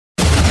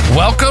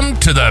Welcome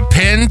to the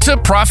Pen to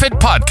Profit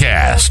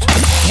Podcast.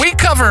 We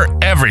cover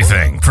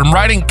everything from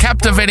writing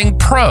captivating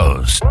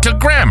prose to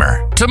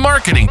grammar to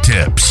marketing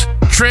tips,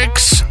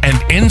 tricks,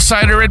 and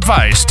insider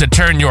advice to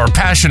turn your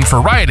passion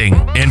for writing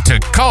into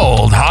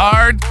cold,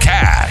 hard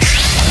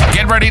cash.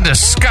 Get ready to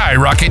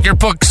skyrocket your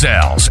book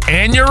sales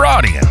and your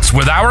audience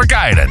with our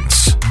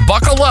guidance.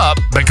 Buckle up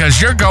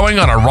because you're going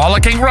on a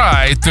rollicking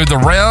ride through the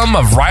realm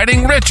of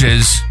writing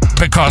riches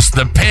because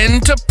the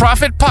Pen to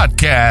Profit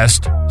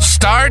Podcast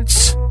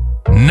starts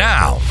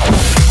now.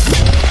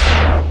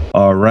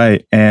 All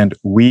right, and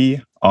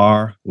we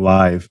are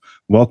live.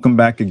 Welcome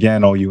back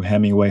again, all you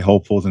Hemingway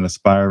hopefuls and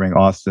aspiring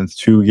Austins,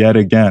 to yet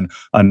again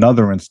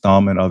another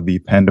installment of the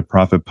Pen to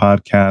Profit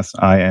Podcast.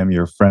 I am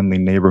your friendly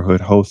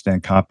neighborhood host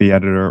and copy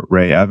editor,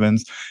 Ray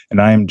Evans, and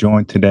I am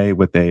joined today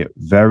with a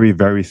very,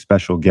 very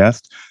special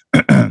guest.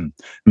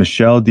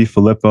 Michele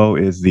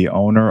DeFillippo is the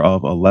owner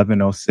of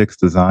 1106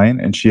 Design,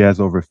 and she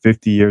has over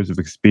 50 years of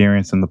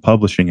experience in the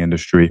publishing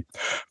industry.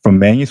 From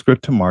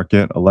manuscript to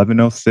market,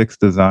 1106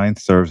 Design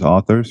serves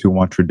authors who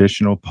want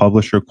traditional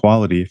publisher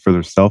quality for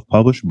their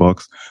self-published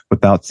books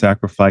without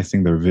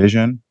sacrificing their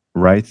vision,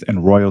 rights,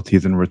 and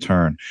royalties in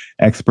return.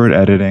 Expert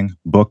editing,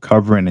 book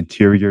cover and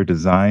interior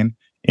design,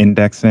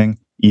 indexing,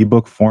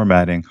 ebook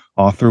formatting,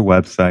 author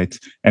websites,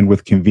 and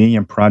with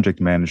convenient project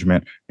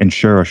management,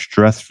 ensure a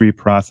stress-free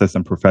process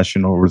and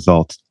professional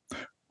results.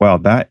 Wow,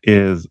 that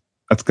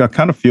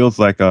kind of feels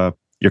like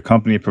your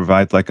company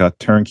provides like a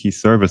turnkey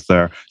service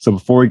there. So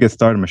before we get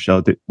started,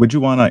 Michele, would you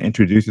want to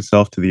introduce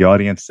yourself to the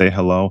audience, say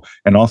hello,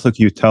 and also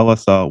can you tell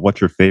us what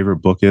your favorite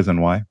book is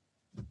and why?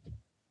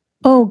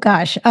 Oh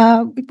gosh.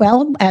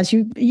 Well, as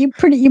you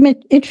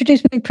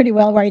introduced me pretty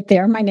well right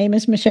there. My name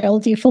is Michele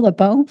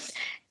DeFillippo,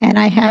 and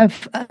I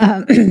have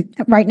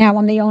right now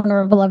I'm the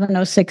owner of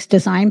 1106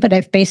 Design, but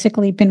I've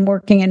basically been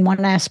working in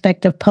one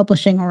aspect of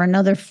publishing or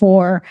another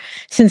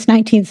since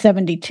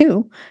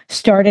 1972.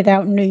 Started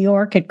out in New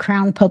York at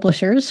Crown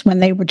Publishers when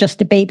they were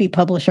just a baby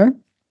publisher.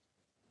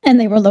 And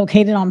they were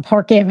located on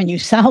Park Avenue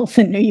South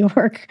in New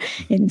York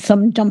in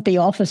some dumpy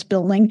office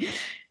building.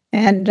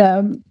 And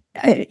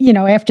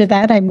after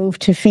that, I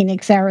moved to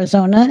Phoenix,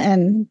 Arizona,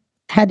 and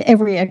had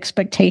every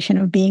expectation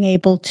of being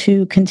able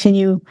to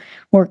continue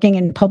working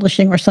in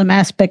publishing or some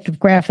aspect of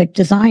graphic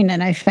design.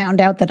 And I found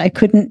out that I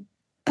couldn't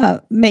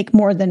make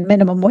more than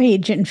minimum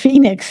wage in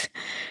Phoenix.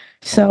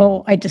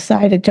 So I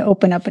decided to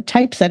open up a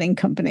typesetting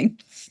company.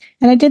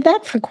 And I did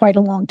that for quite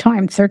a long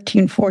time,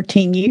 13,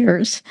 14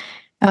 years.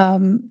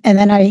 And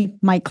then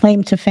my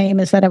claim to fame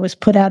is that I was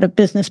put out of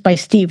business by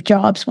Steve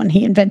Jobs when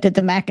he invented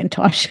the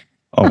Macintosh.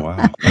 Oh,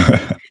 wow.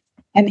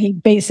 And he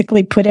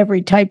basically put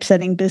every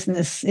typesetting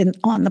business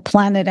on the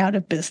planet out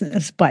of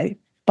business by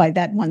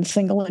that one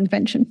single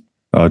invention.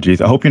 Oh, geez.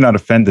 I hope you're not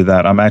offended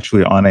that I'm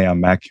actually on a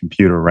Mac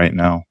computer right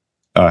now.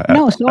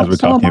 As we're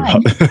talking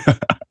about.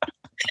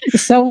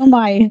 So am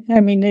I. I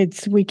mean,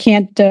 we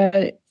can't,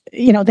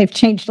 they've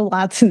changed a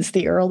lot since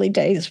the early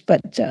days,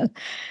 but,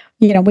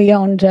 we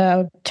owned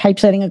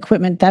typesetting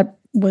equipment that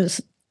was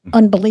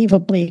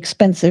unbelievably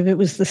expensive. It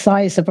was the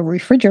size of a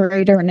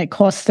refrigerator, and it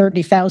cost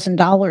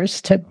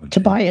 $30,000 to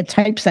buy a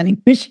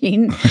typesetting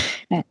machine.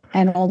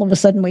 And all of a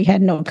sudden, we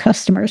had no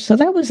customers. So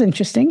that was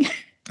interesting.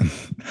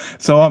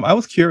 So I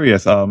was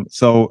curious.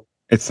 So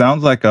it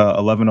sounds like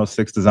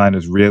 1106 Design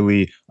is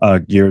really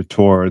geared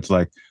towards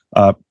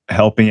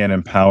helping and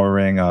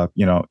empowering,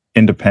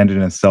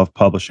 independent and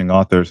self-publishing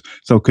authors.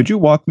 So could you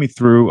walk me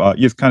through,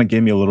 you just kind of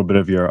gave me a little bit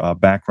of your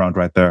background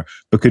right there,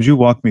 but could you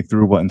walk me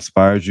through what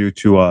inspires you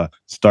to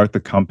start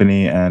the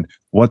company and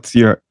what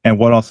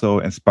also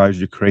inspires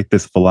you to create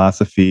this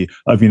philosophy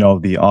of,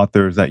 the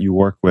authors that you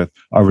work with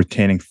are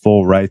retaining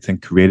full rights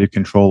and creative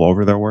control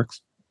over their works?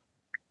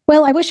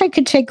 Well, I wish I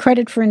could take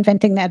credit for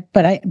inventing that,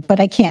 but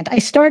I can't. I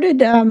started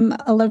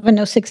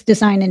 1106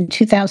 Design in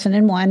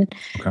 2001.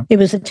 Okay. It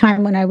was a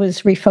time when I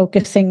was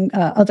refocusing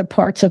other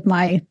parts of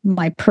my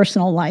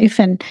personal life,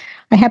 and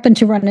I happened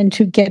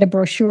to get a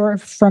brochure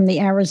from the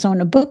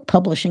Arizona Book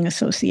Publishing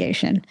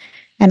Association,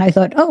 and I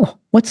thought, oh,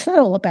 what's that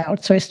all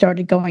about? So I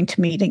started going to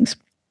meetings,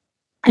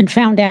 and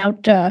found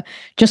out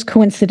just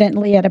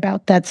coincidentally at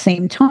about that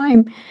same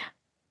time,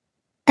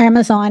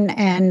 Amazon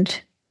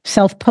and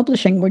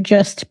self-publishing were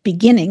just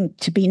beginning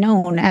to be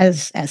known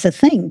as a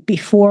thing.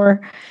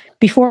 Before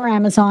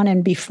Amazon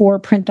and before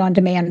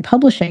print-on-demand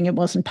publishing, it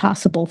wasn't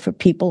possible for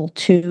people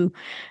to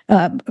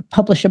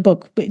publish a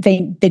book.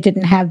 They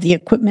didn't have the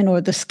equipment or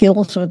the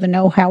skills or the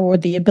know-how or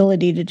the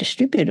ability to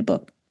distribute a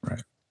book.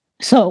 Right.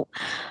 So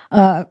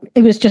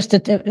it was just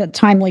a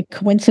timely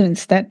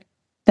coincidence that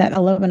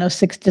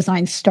 1106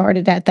 Design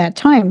started at that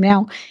time.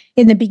 Now,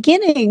 in the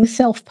beginning,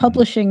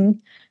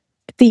 self-publishing,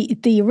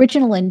 the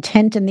original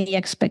intent and the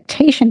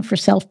expectation for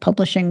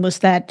self-publishing was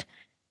that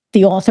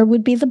the author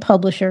would be the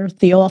publisher.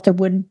 The author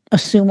would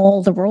assume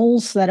all the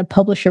roles that a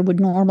publisher would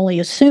normally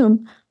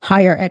assume,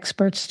 hire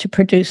experts to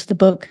produce the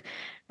book,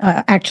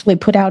 actually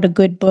put out a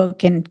good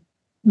book, and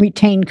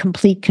retain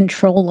complete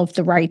control of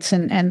the rights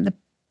and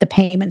the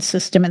payment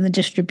system and the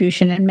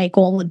distribution and make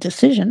all the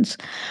decisions.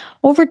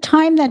 Over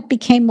time, that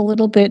became a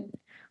little bit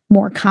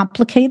more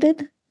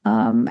complicated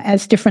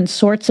as different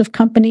sorts of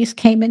companies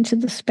came into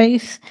the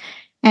space.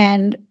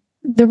 And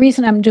the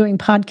reason I'm doing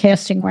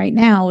podcasting right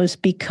now is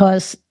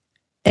because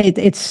I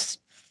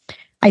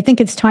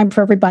think it's time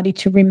for everybody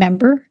to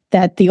remember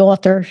that the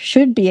author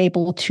should be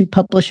able to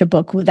publish a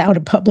book without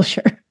a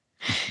publisher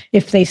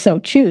if they so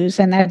choose,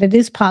 and that it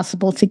is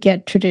possible to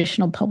get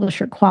traditional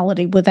publisher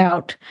quality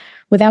without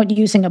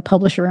using a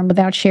publisher and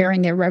without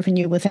sharing their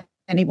revenue with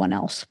anyone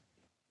else.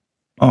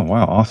 Oh,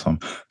 wow. Awesome.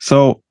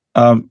 So,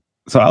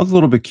 so I was a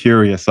little bit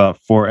curious,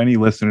 for any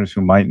listeners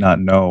who might not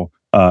know,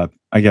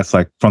 I guess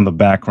like from the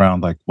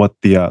background, like what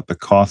the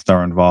costs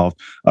are involved.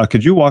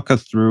 Could you walk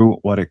us through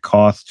what it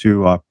costs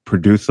to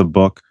produce a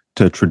book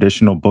to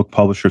traditional book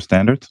publisher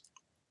standards?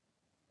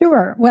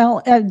 Sure.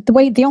 Well,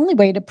 the only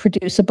way to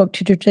produce a book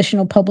to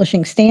traditional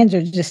publishing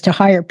standards is to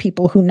hire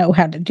people who know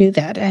how to do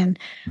that. And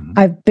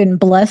I've been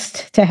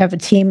blessed to have a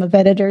team of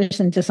editors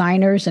and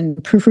designers and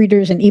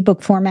proofreaders and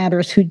ebook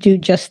formatters who do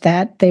just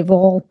that. They've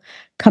all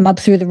come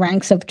up through the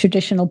ranks of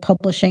traditional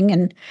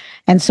publishing,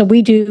 and so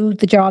we do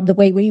the job the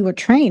way we were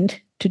trained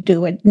to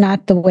do it,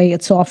 not the way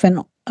it's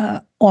often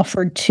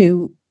offered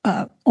to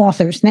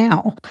authors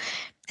now.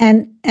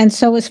 And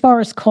so as far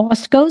as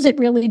cost goes, it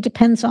really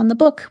depends on the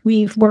book.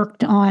 We've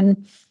worked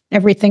on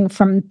everything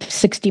from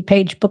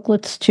 60-page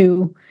booklets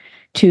to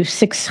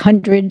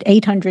 600,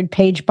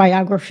 800-page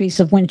biographies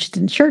of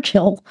Winston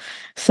Churchill.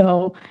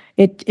 So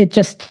it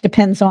just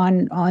depends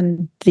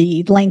on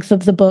the length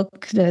of the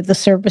book, the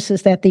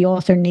services that the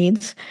author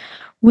needs.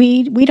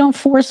 We don't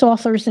force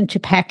authors into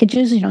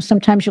packages.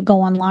 Sometimes you'll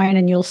go online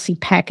and you'll see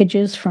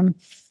packages from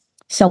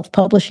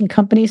self-publishing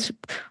companies.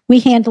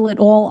 We handle it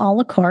all a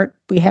la carte.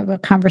 We have a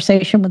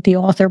conversation with the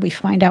author. We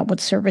find out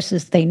what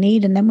services they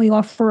need, and then we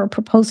offer a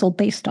proposal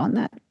based on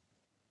that.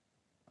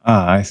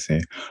 I see.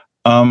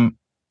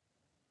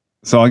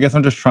 So I guess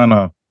I'm just trying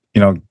to,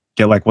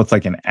 get like what's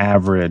like an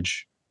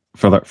average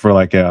for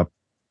like a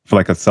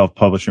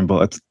self-publishing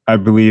book. I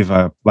believe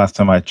last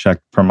time I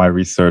checked from my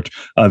research,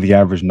 the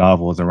average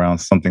novel is around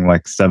something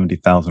like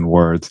 70,000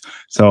 words.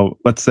 So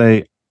let's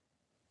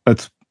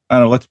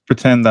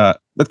pretend that,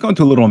 let's go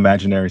into a little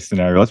imaginary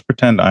scenario. Let's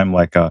pretend I'm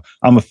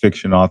a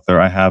fiction author.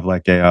 I have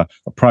like a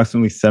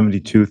approximately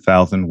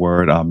 72,000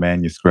 word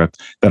manuscript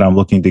that I'm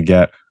looking to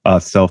get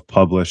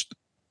self-published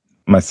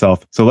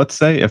myself. So let's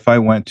say if I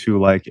went to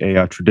like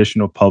a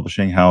traditional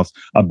publishing house,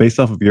 based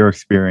off of your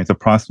experience,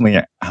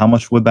 approximately how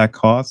much would that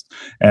cost?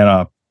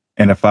 And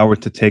if I were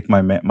to take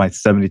my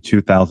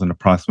 72,000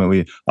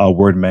 approximately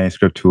word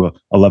manuscript to a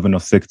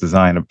 1106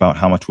 design, about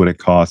how much would it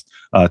cost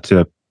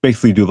to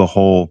basically do the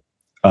whole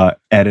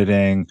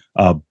editing,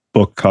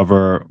 book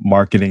cover,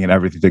 marketing, and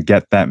everything to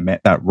get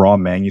that raw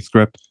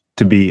manuscript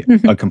to be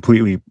a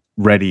completely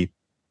ready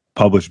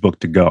published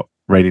book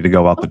ready to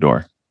go out the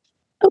door?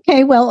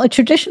 Okay, well, a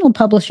traditional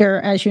publisher,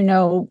 as you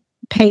know,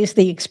 pays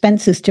the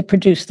expenses to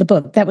produce the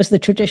book. That was the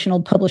traditional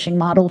publishing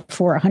model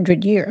for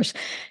 100 years.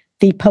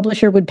 The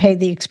publisher would pay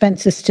the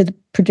expenses to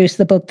produce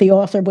the book. The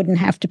author wouldn't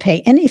have to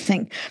pay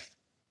anything.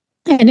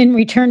 And in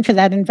return for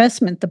that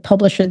investment, the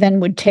publisher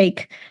then would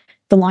take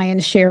the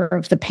lion's share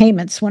of the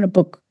payments when a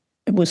book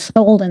was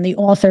sold, and the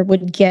author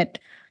would get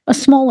a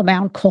small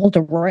amount called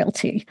a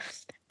royalty.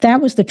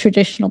 That was the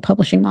traditional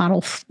publishing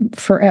model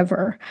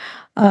forever.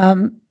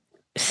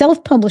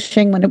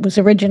 Self-publishing, when it was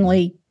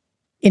originally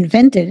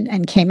invented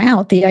and came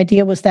out, the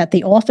idea was that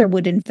the author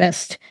would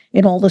invest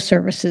in all the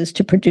services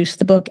to produce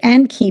the book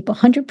and keep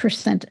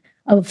 100%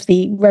 of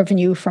the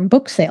revenue from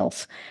book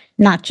sales,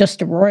 not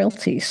just a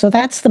royalty. So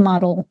that's the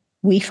model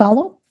we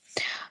follow.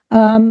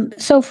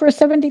 So for a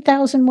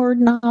 70,000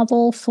 word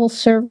novel, full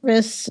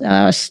service,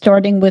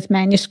 starting with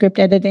manuscript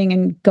editing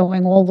and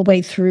going all the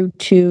way through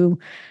to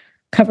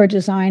cover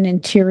design,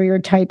 interior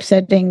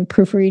typesetting,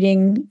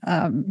 proofreading,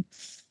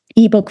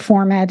 ebook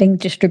formatting,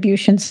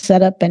 distribution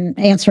setup, and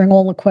answering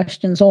all the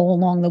questions all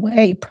along the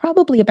way,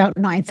 probably about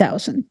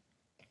 9,000.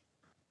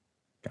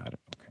 Got it.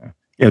 Okay.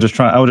 Yeah,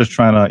 I was just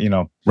trying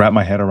to, wrap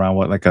my head around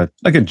what like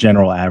a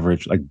general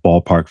average, like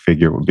ballpark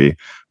figure would be.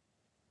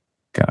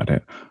 Got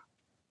it.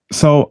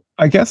 So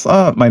I guess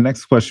my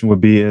next question would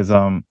be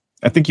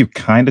I think you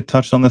kind of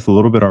touched on this a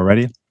little bit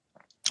already.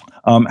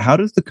 How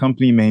does the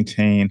company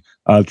maintain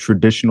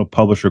traditional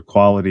publisher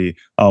quality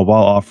while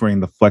offering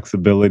the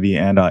flexibility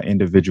and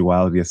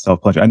individuality of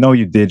self-publishing? I know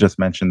you did just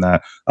mention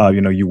that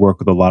you work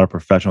with a lot of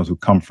professionals who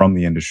come from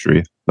the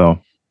industry, though.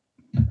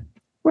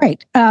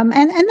 Right. And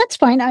that's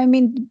fine. I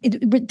mean,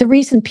 the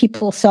reason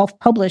people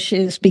self-publish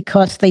is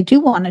because they do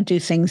want to do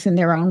things in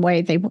their own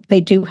way. They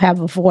do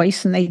have a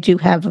voice and they do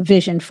have a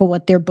vision for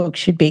what their book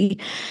should be.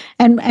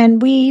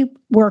 And we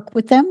work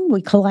with them.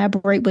 We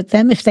collaborate with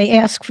them. If they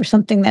ask for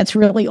something that's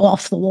really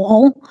off the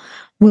wall,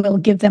 we'll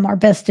give them our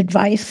best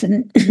advice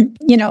and,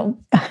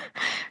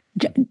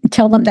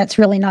 tell them that's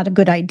really not a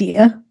good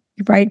idea.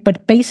 Right.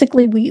 But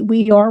basically,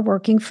 we are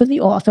working for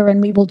the author,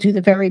 and we will do the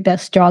very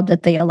best job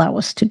that they allow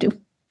us to do.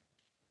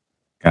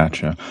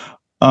 Gotcha.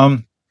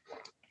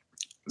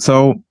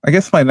 So I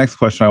guess my next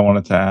question I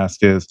wanted to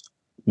ask is,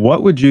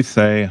 what would you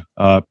say,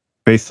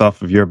 based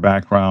off of your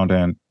background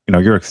and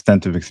your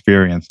extensive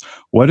experience,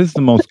 what is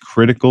the most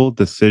critical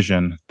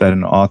decision that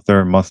an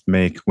author must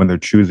make when they're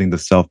choosing to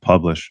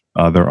self-publish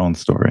their own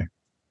story?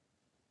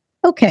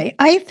 Okay,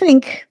 I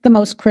think the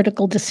most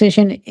critical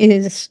decision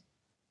is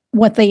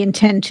what they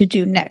intend to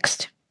do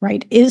next,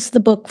 right? Is the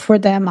book for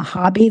them a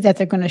hobby that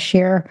they're going to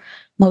share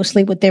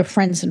mostly with their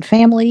friends and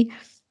family?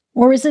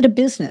 Or is it a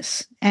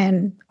business?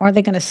 And are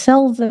they going to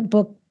sell the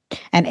book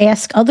and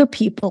ask other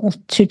people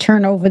to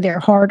turn over their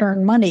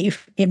hard-earned money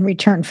in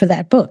return for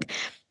that book?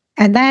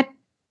 And that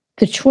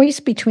the choice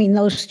between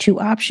those two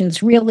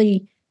options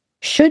really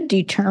should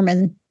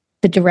determine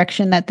the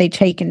direction that they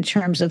take in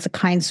terms of the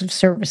kinds of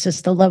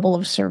services, the level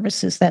of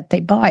services that they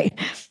buy.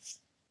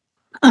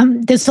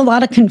 There's a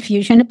lot of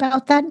confusion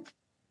about that.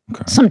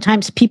 Okay.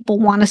 Sometimes people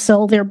want to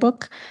sell their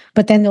book,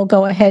 but then they'll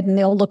go ahead and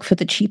they'll look for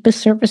the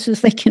cheapest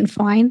services they can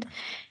find.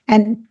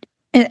 And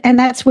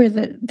that's where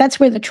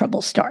the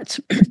trouble starts.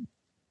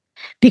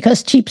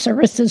 Because cheap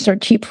services are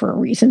cheap for a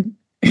reason.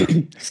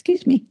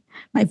 Excuse me,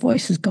 my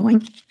voice is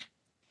going.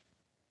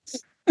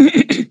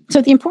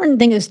 So the important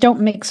thing is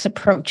don't mix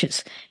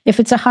approaches. If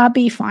it's a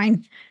hobby,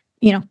 fine,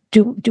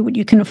 do what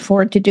you can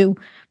afford to do.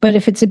 But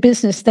if it's a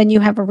business, then you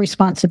have a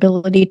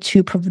responsibility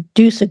to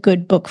produce a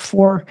good book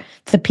for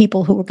the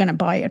people who are going to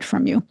buy it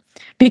from you.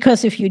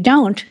 Because if you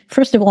don't,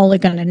 first of all, they're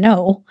going to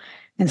know.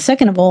 And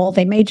second of all,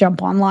 they may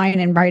jump online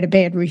and write a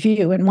bad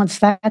review. And once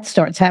that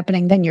starts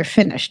happening, then you're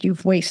finished.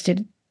 You've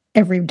wasted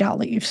every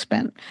dollar you've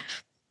spent.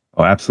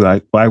 Oh,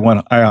 absolutely. I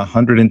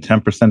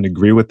 110%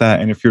 agree with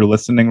that. And if you're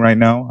listening right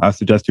now, I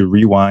suggest you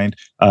rewind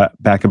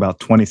back about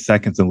 20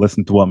 seconds and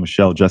listen to what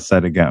Michele just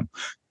said again.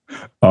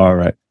 All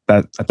right.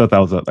 I thought that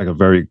was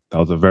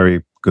a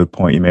very good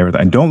point you made with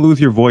that. And don't lose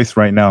your voice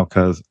right now,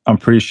 because I'm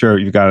pretty sure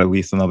you got at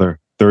least another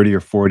 30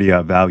 or 40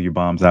 value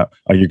bombs that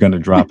you're going to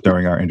drop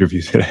during our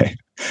interview today.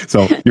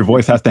 So your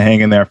voice has to hang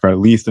in there for at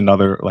least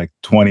another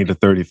 20 to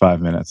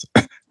 35 minutes.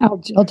 I'll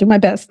do my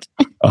best.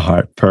 All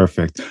right,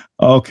 perfect.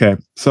 Okay,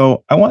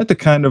 so I wanted to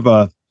kind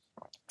of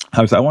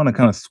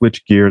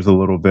switch gears a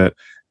little bit,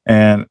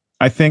 and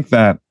I think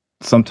that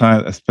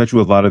sometimes, especially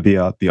with a lot of the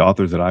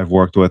authors that I've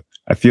worked with,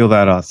 I feel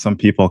that some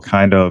people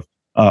kind of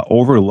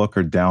overlook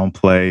or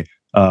downplay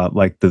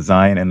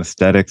design and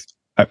aesthetics.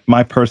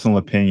 My personal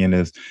opinion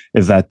is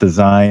that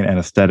design and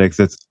aesthetics,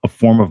 it's a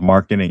form of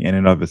marketing in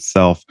and of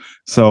itself.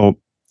 So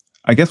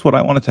I guess what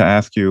I wanted to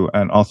ask you,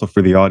 and also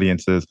for the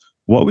audience, is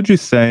what would you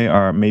say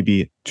are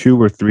maybe 2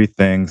 or 3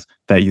 things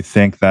that you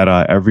think that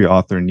every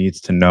author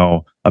needs to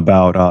know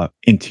about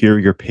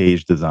interior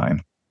page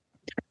design?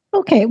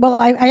 Okay, well,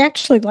 I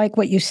actually like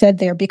what you said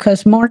there,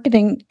 because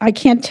marketing, I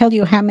can't tell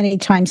you how many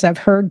times I've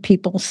heard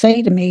people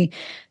say to me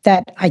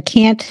that I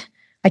can't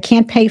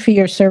pay for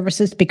your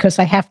services because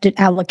I have to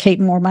allocate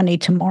more money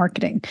to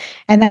marketing.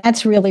 And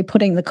that's really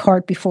putting the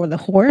cart before the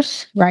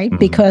horse, right? Mm-hmm.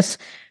 Because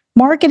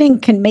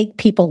marketing can make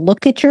people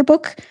look at your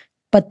book,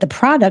 but the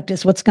product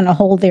is what's going to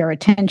hold their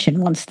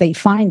attention once they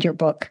find your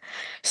book.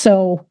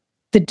 So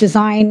the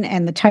design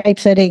and the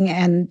typesetting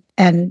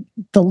and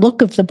the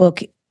look of the book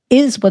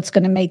is what's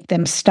going to make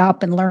them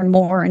stop and learn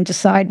more and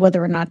decide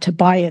whether or not to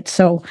buy it.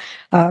 So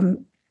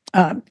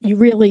you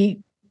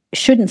really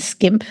shouldn't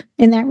skimp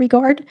in that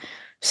regard.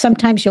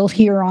 Sometimes you'll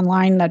hear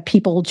online that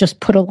people just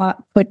put a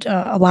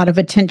lot of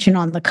attention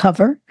on the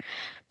cover.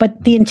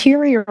 But the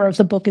interior of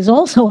the book is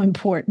also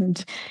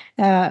important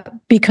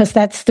because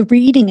that's the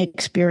reading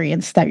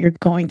experience that you're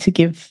going to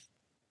give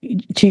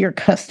to your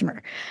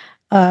customer.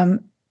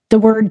 The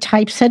word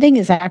typesetting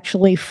is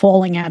actually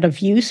falling out of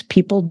use.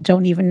 People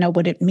don't even know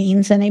what it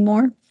means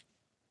anymore.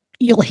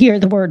 You'll hear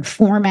the word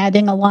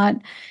formatting a lot,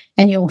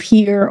 and you'll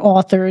hear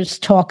authors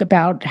talk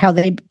about how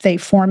they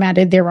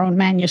formatted their own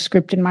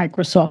manuscript in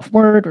Microsoft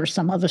Word or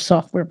some other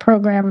software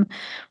program,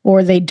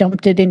 or they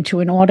dumped it into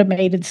an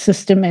automated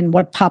system, and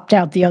what popped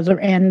out the other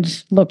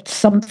end looked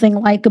something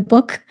like a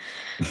book.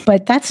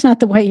 But that's not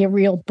the way a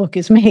real book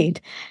is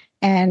made.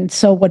 And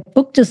so what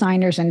book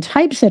designers and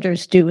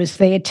typesetters do is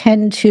they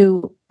attend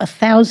to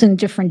 1,000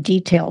 different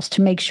details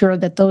to make sure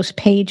that those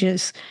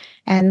pages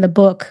and the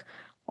book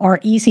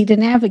are easy to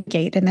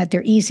navigate and that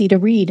they're easy to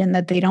read and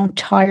that they don't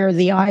tire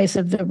the eyes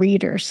of the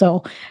reader.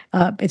 So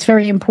it's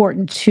very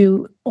important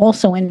to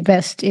also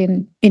invest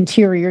in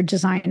interior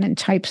design and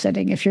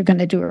typesetting if you're going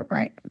to do it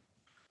right.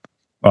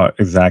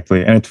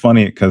 Exactly. And it's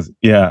funny because,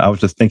 I was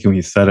just thinking when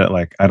you said it,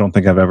 I don't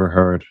think I've ever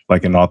heard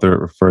an author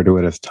refer to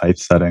it as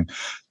typesetting.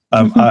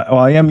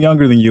 I am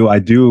younger than you. I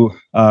do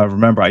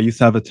remember I used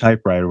to have a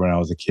typewriter when I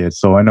was a kid,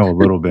 so I know a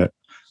little bit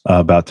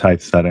about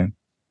typesetting.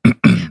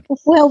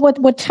 Well,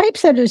 what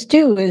typesetters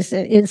do is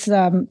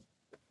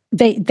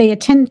we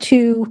attend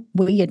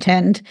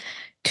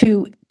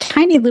to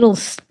tiny little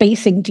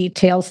spacing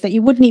details that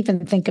you wouldn't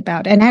even think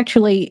about. And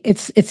actually,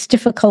 it's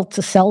difficult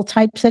to sell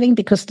typesetting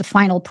because the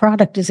final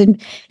product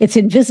it's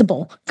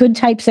invisible. Good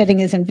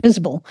typesetting is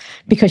invisible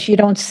because you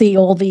don't see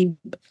all the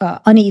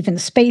uneven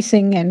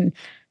spacing and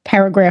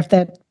paragraph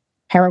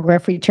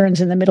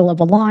returns in the middle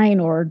of a line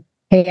or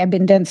tab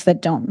indents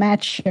that don't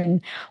match,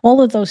 and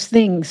all of those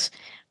things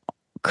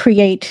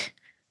create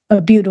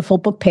a beautiful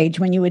book page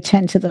when you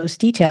attend to those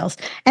details.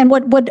 And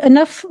what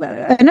enough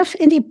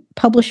indie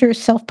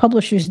publishers,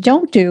 self-publishers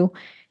don't do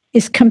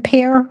is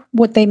compare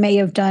what they may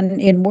have done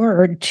in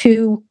Word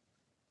to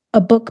a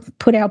book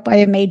put out by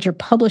a major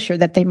publisher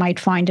that they might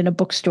find in a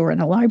bookstore in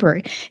a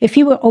library. If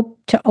you were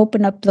to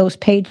open up those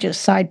pages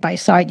side by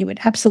side, you would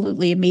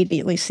absolutely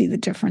immediately see the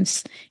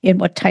difference in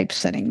what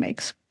typesetting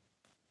makes.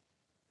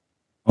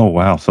 Oh,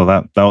 wow. So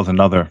that was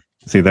another.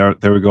 See, there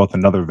we go with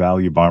another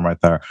value bomb right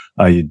there.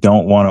 You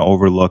don't want to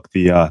overlook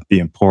the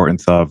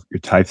importance of your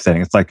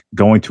typesetting. It's like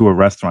going to a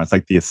restaurant. It's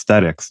like the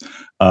aesthetics,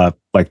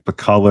 like the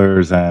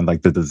colors and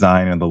like the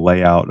design and the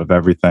layout of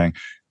everything.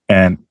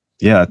 And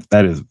yeah,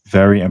 that is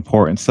very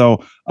important.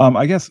 So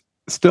I guess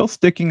still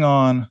sticking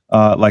on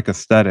like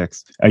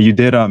aesthetics, you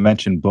did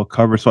mention book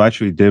cover. So I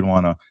actually did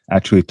want to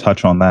actually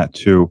touch on that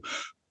too.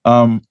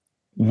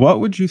 What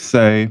would you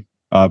say,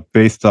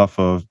 based off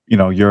of,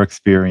 your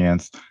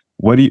experience,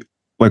 what do you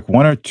like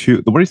one or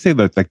two, what do you say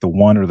that like the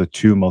one or the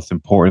two most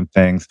important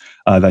things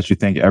that you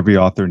think every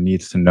author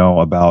needs to know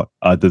about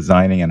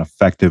designing an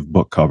effective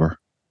book cover?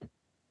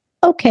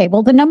 Okay,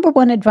 well, the number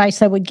one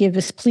advice I would give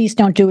is please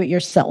don't do it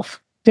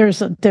yourself.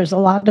 There's a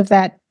lot of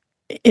that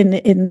in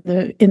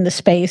the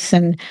space,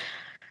 and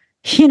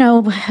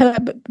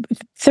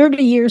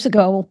 30 years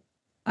ago,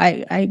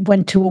 I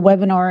went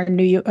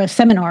to a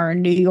seminar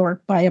in New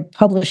York by a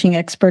publishing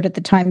expert at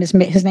the time.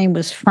 His name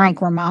was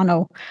Frank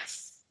Romano,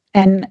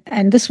 and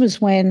this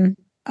was when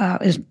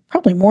it was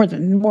probably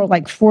more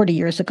like 40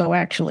 years ago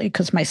actually,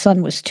 because my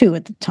son was 2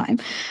 at the time.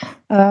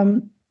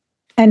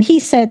 And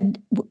he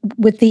said,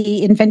 with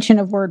the invention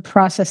of word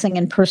processing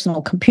and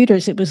personal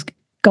computers, it was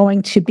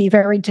going to be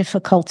very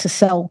difficult to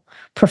sell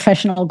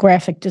professional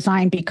graphic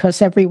design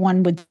because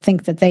everyone would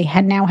think that they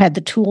now had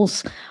the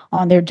tools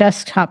on their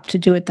desktop to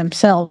do it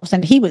themselves.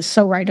 And he was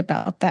so right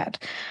about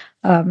that.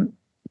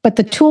 But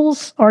the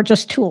tools are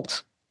just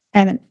tools.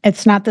 And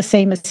it's not the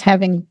same as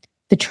having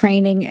the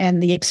training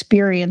and the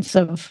experience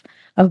of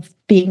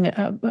being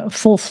a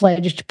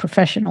full-fledged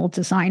professional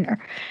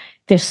designer.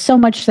 There's so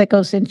much that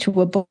goes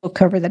into a book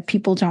cover that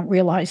people don't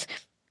realize.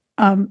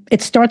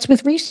 It starts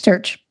with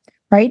research,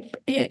 right?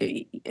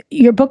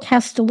 Your book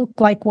has to look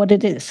like what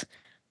it is.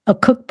 A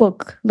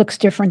cookbook looks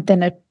different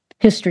than a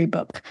history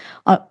book.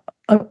 A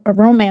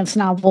romance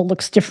novel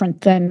looks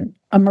different than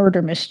a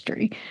murder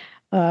mystery.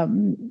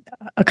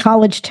 A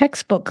college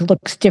textbook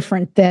looks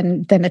different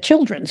than a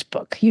children's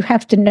book. You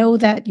have to know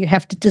that. You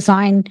have to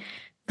design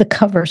the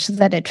cover so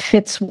that it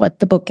fits what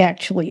the book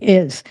actually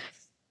is.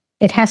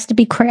 It has to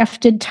be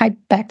crafted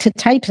back to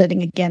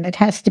typesetting again. It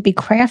has to be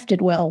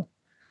crafted well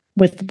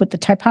with the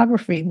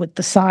typography, with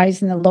the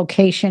size and the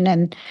location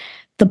and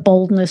the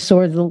boldness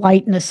or the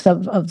lightness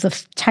of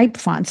the type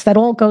fonts. That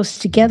all goes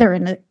together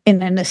in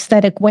an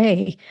aesthetic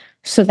way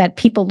so that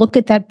people look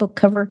at that book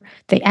cover,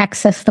 they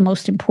access the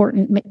most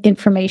important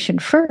information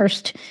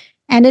first,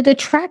 and it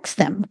attracts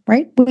them,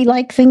 right? We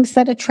like things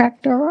that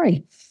attract our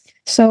eye.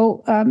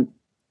 So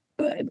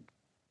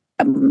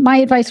my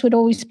advice would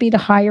always be to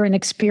hire an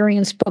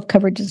experienced book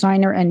cover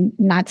designer and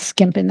not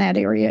skimp in that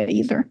area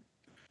either.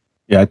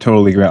 Yeah, I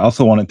totally agree. I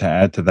also wanted to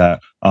add to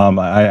that.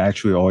 I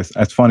actually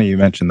it's funny you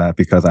mentioned that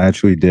because I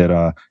actually did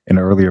an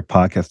earlier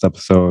podcast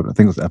episode. I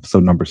think it was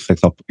episode number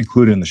 6. I'll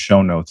include it in the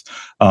show notes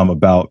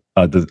about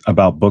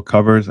book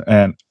covers.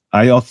 And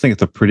I also think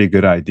it's a pretty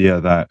good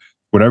idea that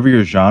whatever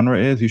your genre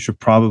is, you should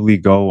probably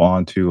go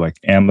on to like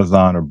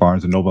Amazon or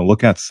Barnes and Noble and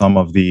look at some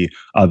of the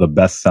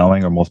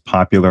best-selling or most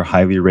popular,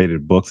 highly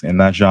rated books in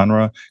that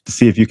genre to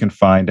see if you can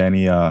find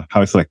any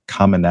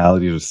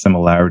commonalities or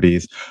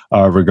similarities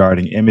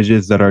regarding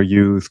images that are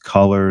used,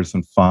 colors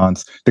and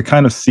fonts, to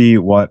kind of see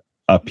what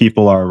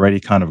people are already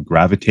kind of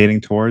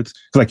gravitating towards.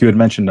 Because like you had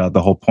mentioned,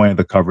 the whole point of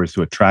the cover is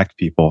to attract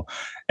people,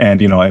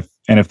 and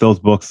if those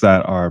books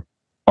that are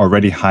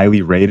already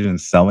highly rated and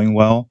selling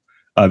well,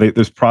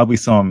 you'll probably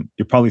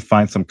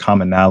find some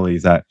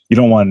commonalities that you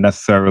don't want to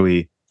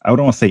necessarily, I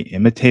wouldn't want to say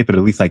imitate, but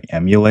at least like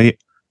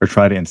emulate or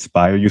try to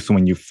inspire you. So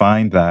when you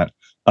find that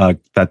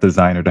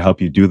designer to help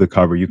you do the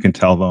cover, you can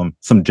tell them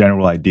some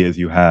general ideas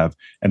you have,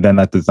 and then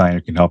that designer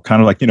can help kind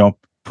of like,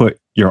 put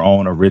your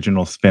own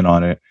original spin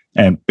on it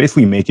and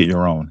basically make it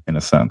your own in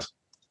a sense.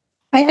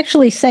 I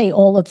actually say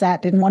all of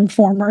that in one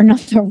form or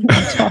another when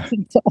I'm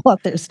talking to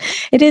authors.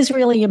 It is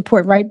really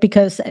important, right?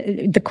 Because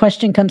the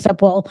question comes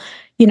up, well,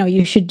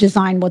 you should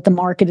design what the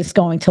market is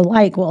going to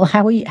like. Well,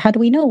 how do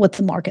we know what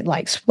the market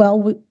likes?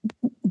 Well,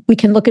 we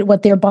can look at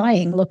what they're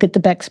buying, look at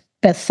the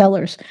best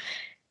sellers.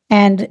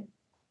 And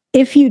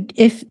if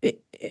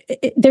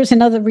there's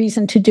another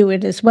reason to do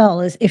it as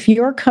well, is if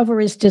your cover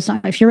is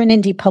designed, if you're an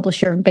indie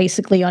publisher and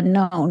basically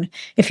unknown,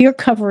 if your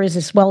cover is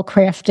as well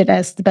crafted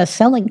as the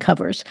best-selling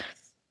covers,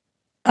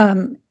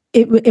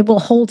 it will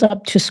hold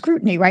up to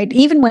scrutiny, right?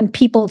 Even when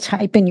people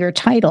type in your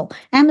title,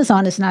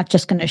 Amazon is not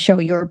just going to show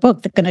your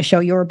book. They're going to show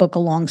your book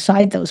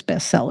alongside those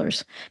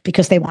bestsellers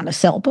because they want to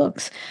sell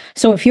books.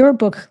 So if your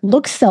book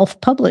looks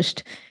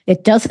self-published,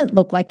 it doesn't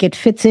look like it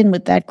fits in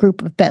with that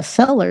group of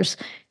bestsellers.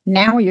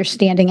 Now you're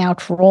standing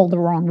out for all the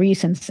wrong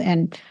reasons,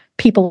 and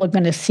people are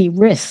going to see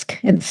risk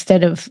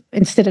instead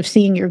of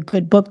seeing your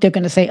good book. They're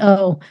going to say,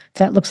 "Oh,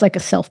 that looks like a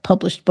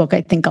self-published book. I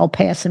think I'll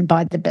pass and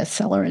buy the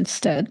bestseller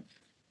instead."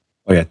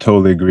 Oh yeah,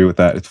 totally agree with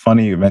that. It's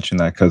funny you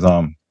mentioned that because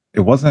it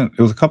was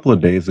a couple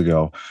of days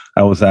ago.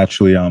 I was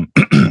actually in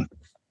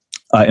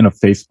a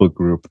Facebook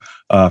group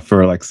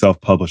for like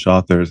self-published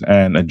authors,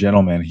 and a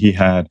gentleman, he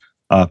had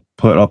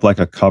put up like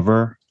a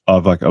cover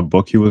of like a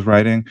book he was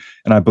writing,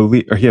 and I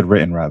believe, or he had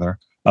written rather.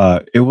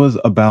 It was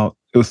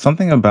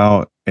something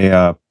about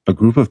a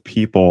group of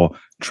people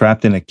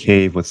trapped in a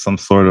cave with some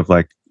sort of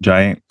like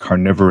giant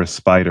carnivorous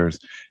spiders,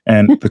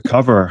 and the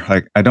cover,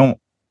 like I don't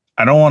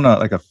want to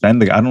like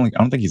offend the guy. I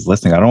don't think he's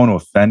listening. I don't want to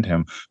offend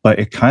him, but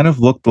it kind of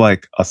looked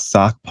like a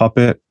sock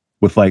puppet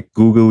with like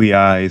googly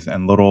eyes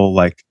and little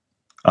like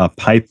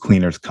pipe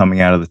cleaners coming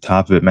out of the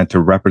top of it, meant to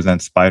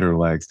represent spider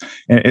legs.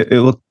 And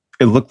it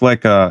looked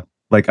like I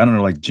don't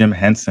know, like Jim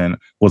Henson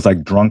was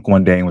like drunk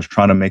one day and was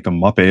trying to make a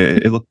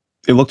Muppet.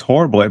 It looked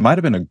horrible. It might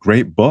have been a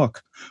great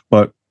book,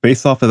 but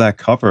based off of that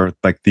cover,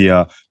 like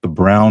the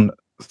brown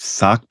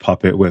sock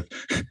puppet with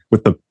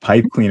the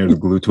pipe cleaners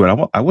glued to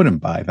it, I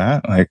wouldn't buy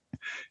that. Like,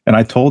 and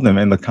I told him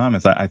in the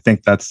comments, I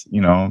think that's,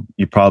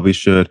 you probably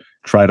should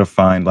try to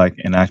find like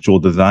an actual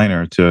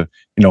designer to,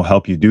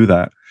 help you do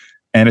that.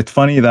 And it's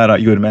funny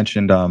that you had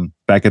mentioned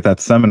back at that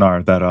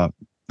seminar that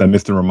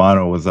Mr.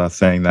 Romano was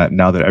saying that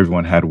now that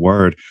everyone had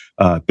Word,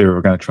 they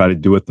were going to try to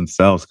do it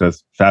themselves.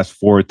 Because fast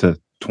forward to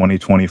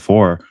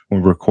 2024,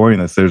 when we're recording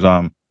this,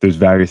 there's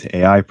various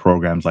AI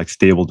programs like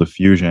Stable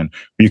Diffusion,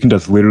 where you can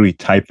just literally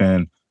type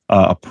in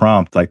a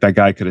prompt. Like that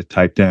guy could have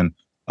typed in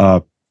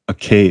a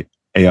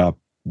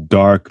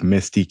dark,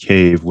 misty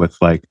cave with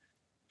like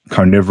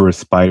carnivorous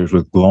spiders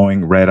with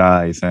glowing red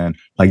eyes and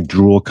like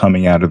drool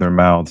coming out of their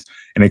mouths.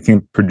 And it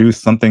can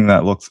produce something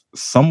that looks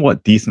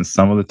somewhat decent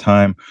some of the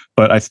time.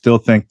 But I still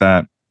think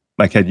that,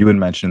 like you had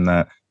mentioned,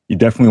 that you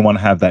definitely want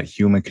to have that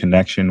human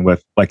connection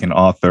with like an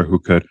author who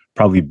could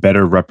probably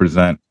better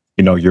represent,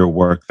 your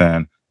work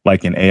than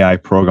like an AI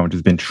program which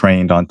has been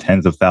trained on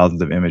tens of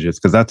thousands of images.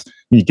 Because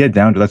when you get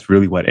down to, that's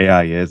really what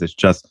AI is.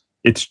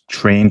 It's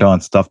trained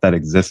on stuff that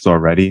exists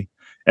already.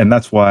 And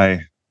that's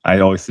why I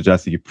always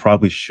suggest that you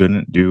probably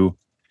shouldn't do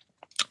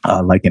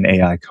like an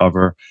AI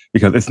cover,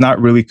 because it's not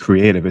really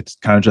creative. It's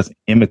kind of just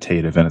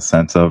imitative in a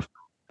sense of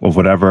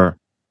whatever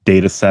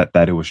data set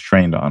that it was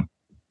trained on.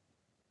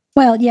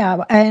 Well,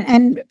 yeah,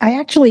 and I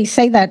actually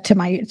say that to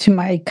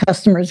my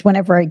customers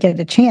whenever I get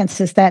a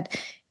chance, is that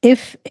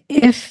if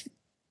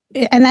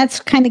and that's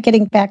kind of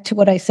getting back to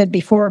what I said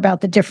before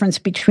about the difference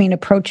between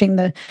approaching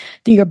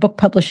your book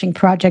publishing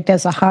project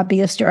as a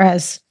hobbyist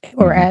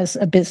or as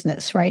a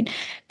business, right?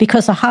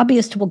 Because a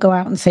hobbyist will go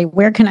out and say,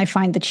 where can I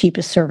find the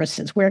cheapest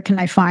services? Where can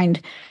I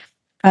find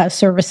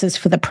services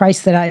for the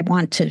price that I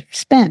want to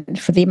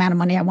spend, for the amount of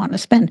money I want to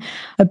spend?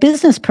 A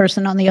business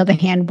person, on the other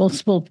hand,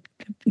 will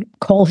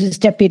call his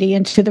deputy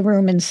into the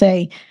room and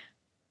say,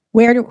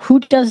 who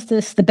does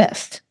this the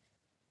best?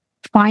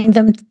 Find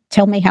them,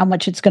 tell me how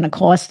much it's going to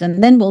cost,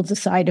 and then we'll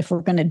decide if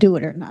we're going to do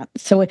it or not.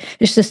 So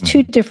it's just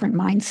two different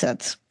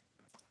mindsets.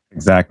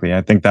 Exactly.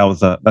 I think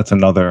that's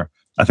another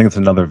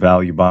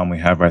value bomb we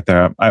have right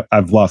there.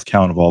 I've lost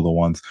count of all the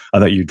ones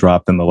that you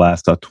dropped in the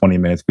last 20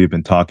 minutes we've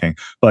been talking.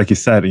 But like you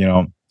said,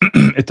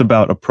 it's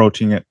about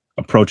approaching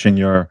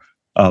your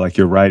like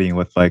your writing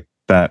with like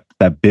that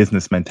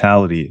business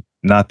mentality.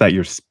 Not that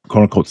you're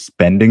quote unquote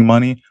spending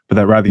money, but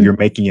that rather you're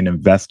making an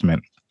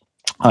investment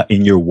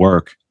in your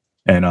work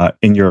and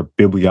in your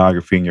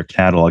bibliography, in your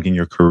catalog, in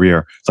your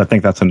career. So I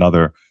think that's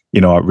another,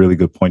 a really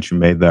good point you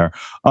made there.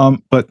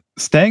 But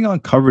staying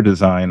on cover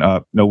design,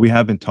 we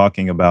have been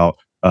talking about,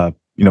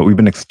 we've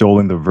been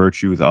extolling the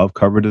virtues of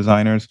cover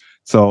designers.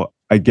 So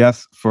I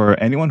guess for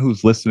anyone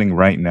who's listening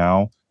right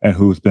now and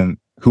who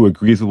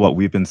agrees with what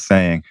we've been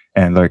saying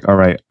and like, all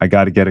right, I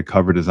got to get a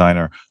cover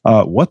designer.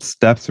 What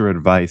steps or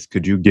advice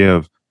could you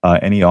give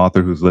any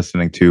author who's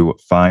listening to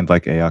find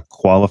like a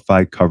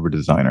qualified cover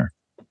designer?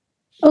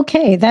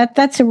 Okay,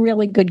 that's a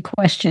really good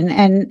question,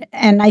 and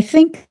I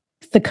think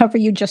the cover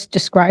you just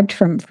described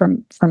from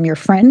your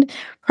friend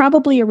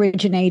probably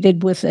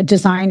originated with a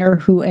designer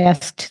who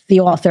asked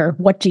the author,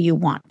 "What do you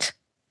want?"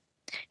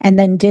 and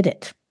then did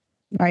it,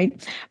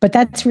 right? But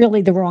that's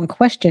really the wrong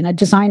question. A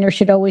designer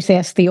should always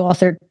ask the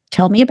author,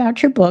 "Tell me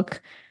about your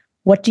book.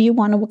 What do you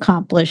want to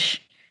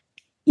accomplish?"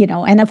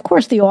 And of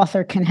course the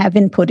author can have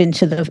input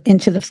into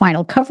the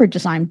final cover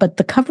design, but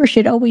the cover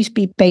should always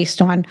be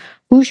based on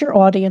who's your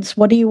audience,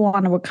 what do you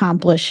want to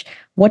accomplish,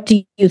 what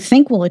do you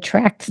think will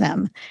attract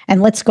them,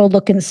 and let's go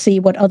look and see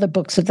what other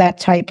books of that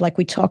type, like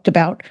we talked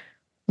about,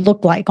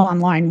 look like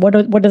online. What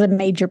are the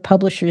major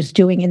publishers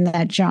doing in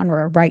that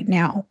genre right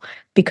now?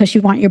 Because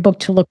you want your book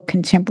to look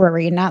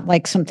contemporary and not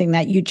like something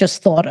that you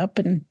just thought up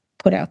and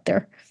put out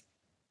there.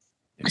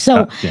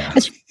 So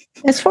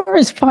as far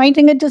as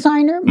finding a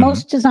designer,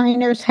 most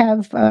designers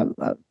have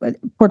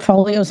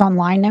portfolios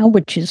online now,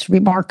 which is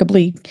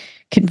remarkably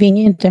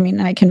convenient. I mean,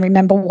 I can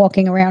remember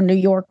walking around New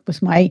York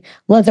with my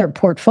leather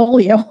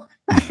portfolio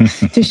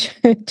to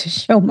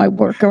show my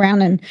work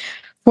around, and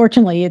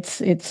Fortunately,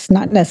 it's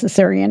not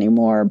necessary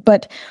anymore.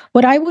 But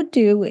what I would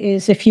do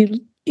is if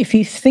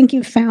you think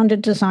you found a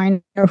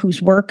designer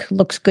whose work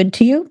looks good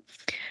to you,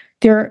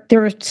 there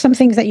are some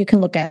things that you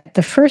can look at.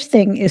 The first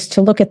thing is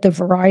to look at the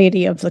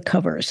variety of the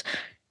covers.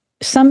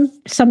 Some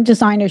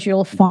designers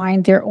you'll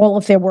find all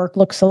of their work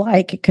looks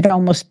alike. It could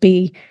almost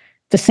be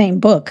the same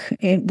book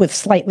with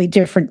slightly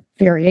different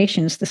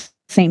variations, the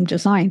same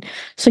design.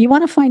 So you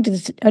want to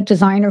find a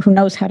designer who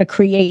knows how to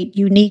create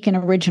unique and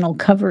original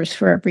covers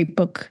for every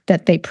book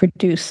that they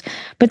produce.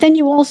 But then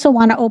you also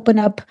want to open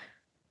up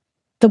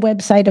the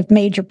website of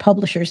major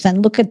publishers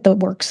and look at the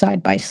work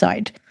side by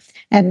side.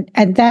 And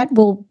that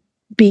will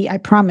be, I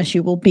promise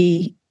you, will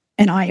be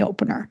an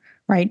eye-opener,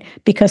 right?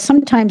 Because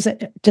sometimes a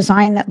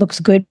design that looks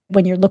good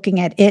when you're looking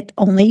at it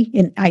only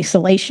in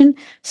isolation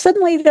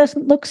suddenly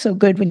doesn't look so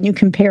good when you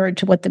compare it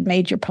to what the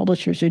major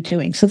publishers are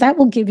doing. So that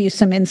will give you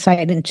some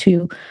insight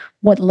into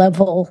what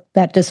level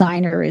that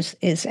designer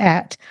is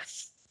at.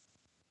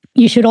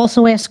 You should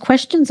also ask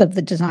questions of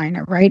the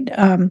designer, right?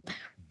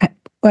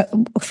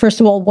 First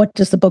of all, what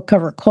does the book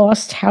cover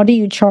cost? How do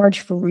you charge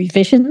for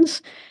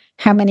revisions?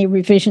 How many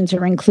revisions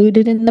are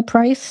included in the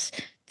price?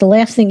 The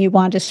last thing you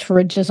want is for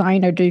a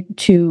designer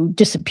to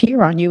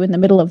disappear on you in the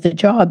middle of the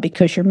job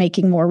because you're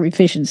making more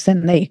revisions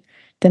than they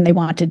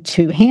wanted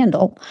to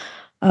handle.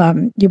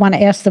 You want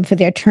to ask them for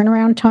their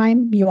turnaround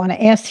time. You want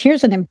to ask,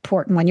 here's an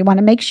important one. You want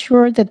to make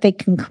sure that they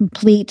can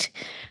complete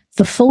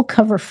the full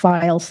cover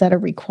files that are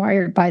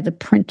required by the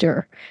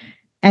printer.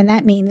 And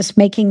that means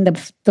making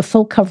the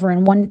full cover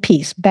in one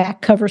piece,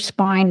 back cover,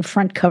 spine,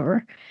 front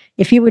cover.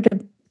 If you were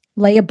to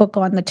lay a book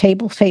on the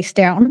table face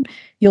down,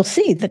 you'll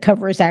see the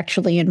cover is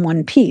actually in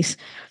one piece.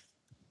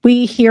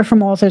 We hear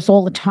from authors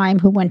all the time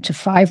who went to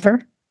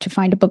Fiverr to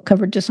find a book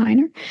cover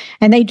designer,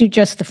 and they do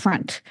just the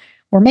front.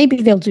 Or maybe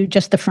they'll do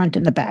just the front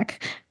and the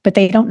back, but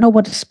they don't know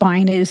what a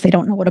spine is. They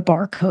don't know what a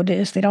barcode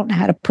is. They don't know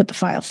how to put the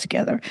files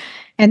together.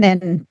 And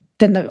then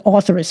the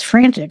author is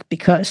frantic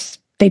because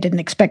they didn't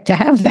expect to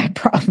have that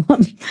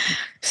problem.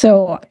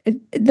 So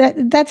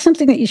that's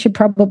something that you should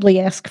probably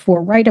ask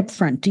for right up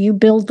front. Do you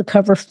build the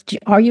cover?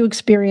 Are you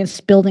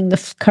experienced building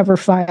the cover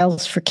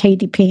files for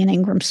KDP and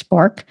Ingram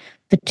Spark,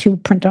 the two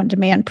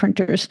print-on-demand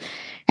printers?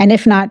 And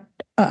if not,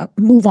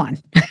 move on,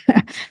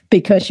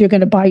 because you're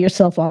going to buy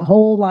yourself a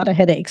whole lot of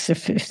headaches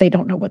if they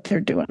don't know what they're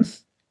doing.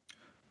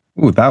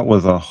 Ooh, that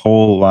was a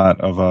whole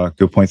lot of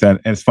good points. And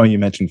it's funny you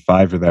mentioned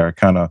Fiverr there. It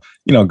kind of,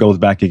 goes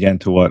back again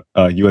to what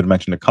you had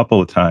mentioned a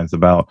couple of times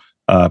about,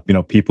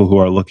 people who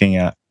are looking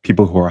at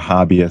people who are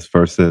hobbyists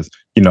versus,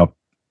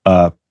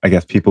 I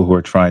guess people who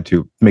are trying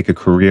to make a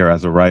career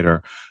as a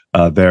writer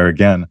there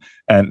again.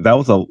 And that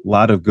was a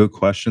lot of good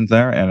questions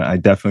there. And I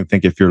definitely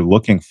think if you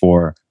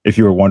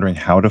were wondering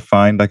how to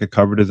find like a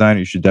cover designer,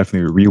 you should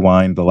definitely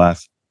rewind the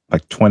last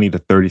like 20 to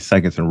 30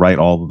 seconds and write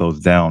all of those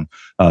down.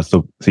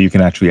 So you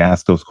can actually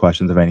ask those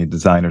questions of any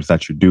designers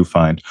that you do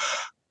find.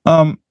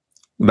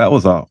 That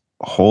was a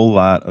whole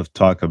lot of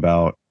talk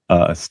about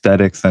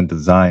aesthetics and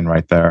design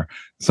right there.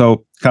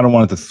 So kind of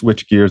wanted to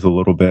switch gears a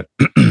little bit.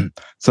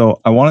 So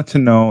I wanted to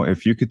know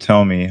if you could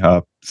tell me,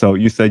 so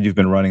you said you've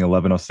been running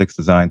 1106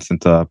 Design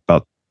since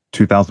about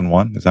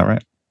 2001, is that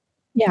right?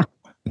 Yeah.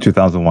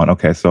 2001.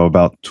 Okay. So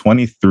about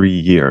 23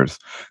 years.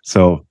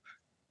 So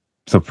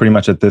pretty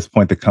much at this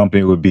point, the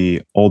company would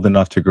be old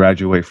enough to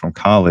graduate from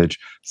college.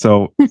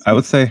 So I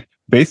would say,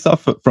 based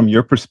off from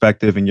your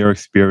perspective and your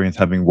experience,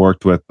 having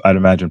worked with, I'd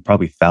imagine,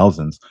 probably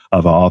thousands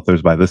of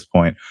authors by this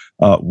point,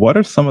 what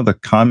are some of the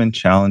common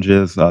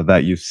challenges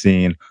that you've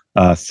seen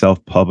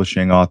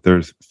self-publishing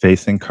authors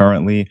facing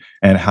currently?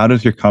 And how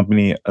does your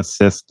company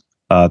assist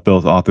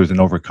those authors in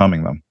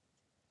overcoming them?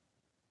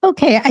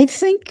 Okay, I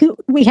think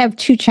we have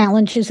two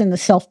challenges in the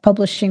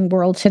self-publishing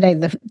world today.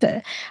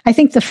 I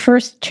think the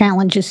first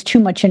challenge is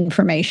too much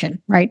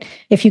information, right?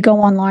 If you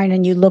go online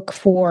and you look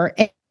for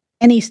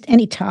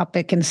any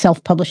topic in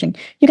self-publishing,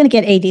 you're going to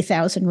get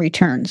 80,000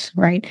 returns,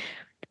 right?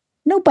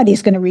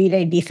 Nobody's going to read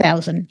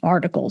 80,000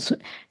 articles.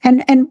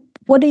 And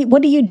what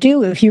do you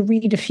do if you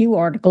read a few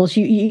articles?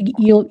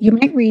 You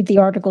might read the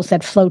articles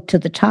that float to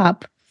the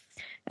top.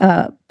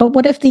 But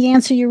what if the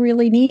answer you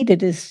really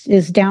needed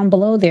is down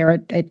below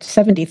there at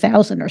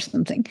 70,000 or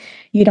something?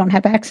 You don't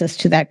have access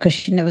to that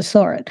because you never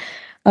saw it.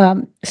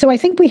 So I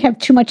think we have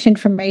too much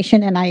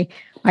information, and I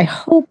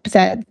hope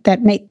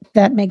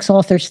that makes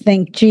authors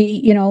think,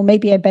 gee,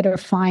 maybe I better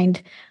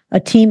find a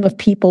team of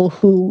people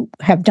who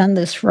have done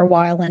this for a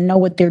while and know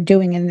what they're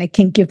doing, and they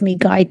can give me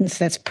guidance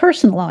that's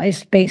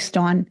personalized based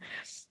on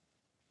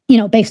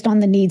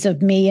the needs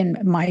of me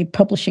and my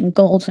publishing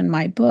goals in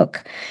my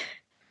book.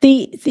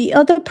 The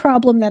other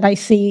problem that I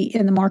see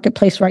in the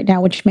marketplace right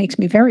now, which makes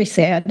me very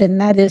sad,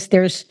 and that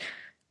is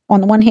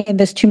on the one hand,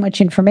 there's too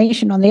much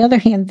information. On the other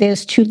hand,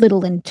 there's too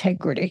little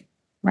integrity,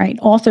 right?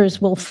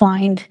 Authors will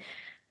find,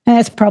 and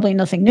that's probably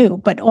nothing new,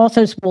 but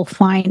authors will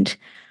find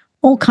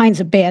all kinds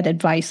of bad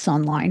advice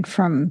online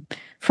from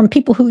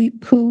people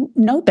who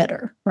know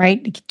better,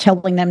 right?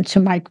 Telling them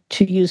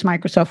to use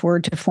Microsoft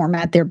Word to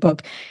format their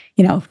book.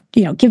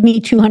 Give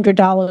me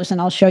 $200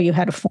 and I'll show you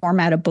how to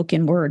format a book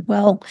in Word.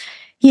 Well,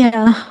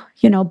 yeah,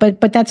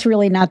 but that's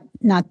really not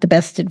the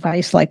best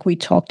advice, like we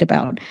talked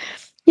about.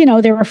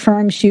 There are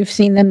firms, you've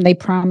seen them, they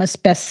promise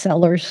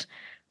bestsellers.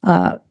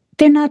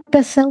 They're not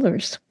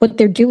bestsellers. What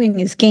they're doing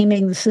is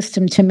gaming the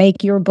system to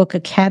make your book a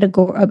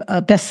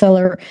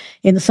bestseller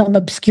in some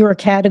obscure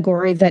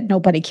category that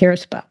nobody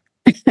cares about.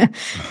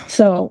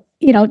 So,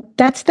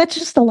 that's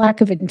just a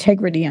lack of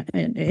integrity,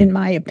 in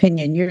my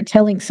opinion. You're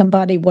telling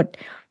somebody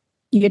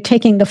you're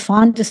taking the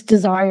fondest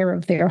desire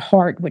of their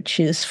heart, which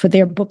is for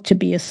their book to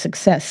be a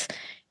success,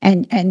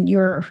 and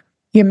you're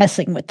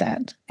messing with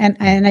that.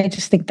 And I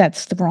just think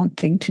that's the wrong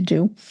thing to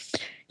do.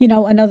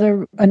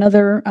 Another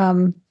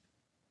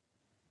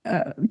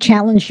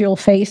challenge you'll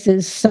face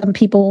is some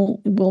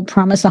people will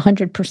promise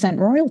 100%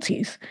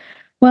 royalties.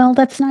 Well,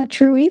 that's not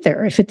true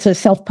either. If it's a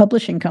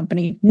self-publishing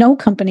company, no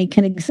company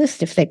can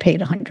exist if they paid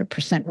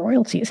 100%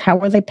 royalties. How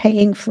are they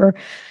paying for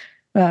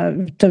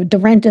the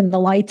rent and the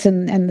lights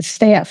and the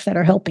staff that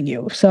are helping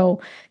you?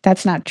 So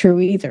that's not true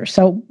either.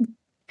 So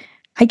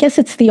I guess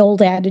it's the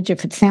old adage,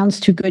 if it sounds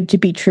too good to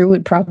be true,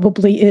 it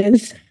probably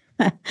is.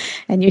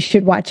 And you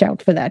should watch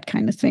out for that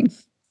kind of thing.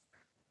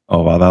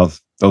 Oh, wow.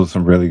 Those are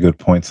some really good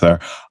points there.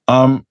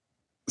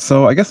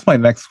 So I guess my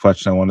next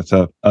question, I wanted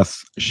to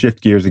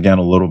shift gears again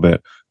a little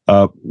bit.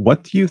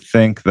 What do you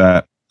think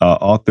that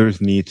authors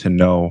need to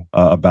know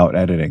about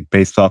editing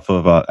based off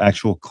of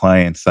actual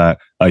clients that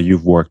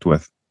you've worked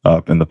with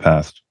in the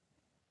past?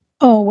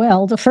 Oh,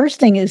 well, the first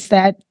thing is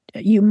that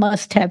you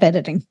must have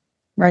editing,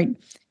 right?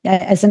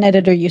 As an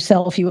editor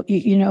yourself,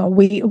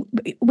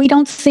 we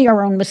don't see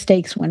our own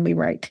mistakes when we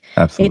write.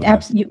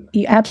 Absolutely.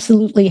 You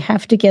absolutely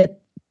have to get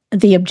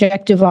the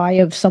objective eye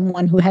of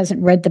someone who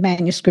hasn't read the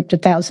manuscript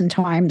 1,000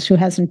 times, who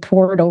hasn't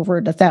pored over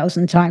it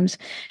 1,000 times,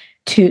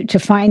 to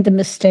find the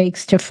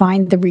mistakes, to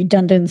find the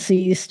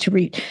redundancies, to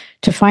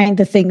find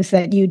the things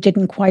that you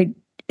didn't quite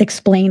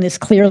explain as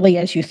clearly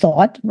as you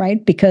thought,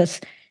 right? Because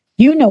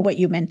you know what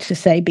you meant to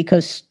say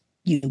because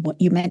you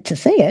meant to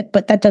say it,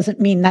 but that doesn't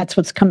mean that's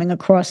what's coming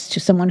across to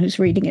someone who's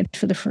reading it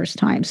for the first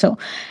time. So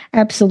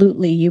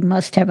absolutely, you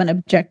must have an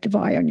objective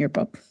eye on your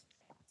book.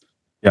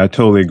 Yeah, I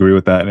totally agree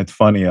with that. And it's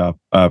funny, I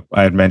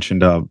had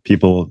mentioned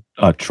people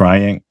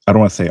trying, I don't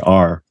want to say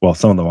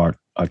some of them are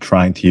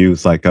trying to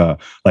use like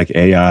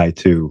AI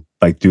to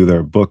do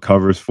their book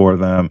covers for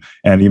them.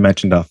 And you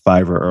mentioned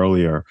Fiverr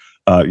earlier.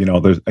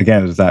 There's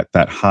that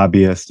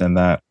hobbyist and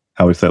that,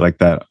 how we say, like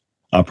that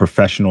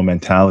professional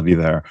mentality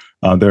there.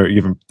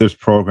 There's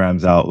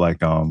programs out like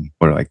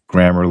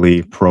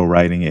Grammarly, Pro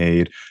Writing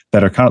Aid,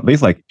 that are kind of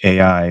these like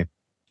AI.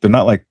 They're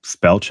not like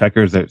spell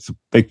checkers.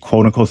 They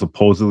quote unquote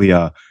supposedly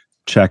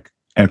check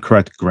and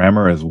correct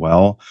grammar as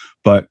well.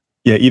 But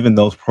yeah, even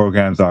those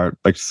programs are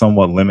like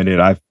somewhat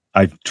limited.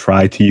 I've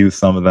tried to use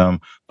some of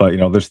them, but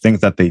there's things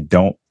that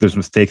there's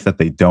mistakes that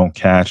they don't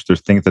catch.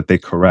 There's things that they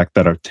correct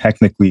that are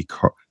technically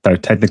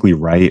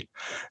right.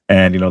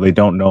 And, they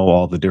don't know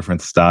all the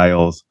different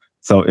styles.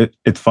 So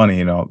it's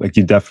funny, like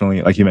you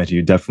mentioned,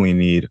 you definitely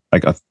need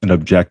like an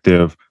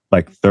objective,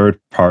 like third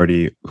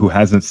party who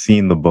hasn't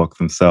seen the book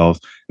themselves.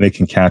 They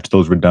can catch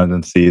those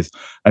redundancies.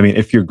 I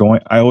mean,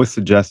 I always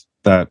suggest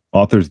that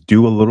authors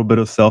do a little bit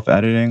of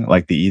self-editing.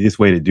 Like the easiest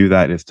way to do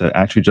that is to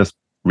actually just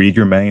read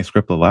your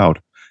manuscript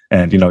aloud.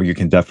 And, you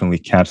can definitely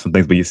catch some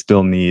things, but you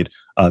still need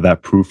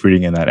that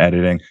proofreading and that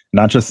editing.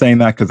 Not just saying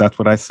that because that's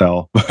what I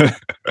sell.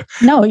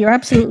 No, you're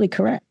absolutely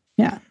correct.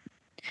 Yeah.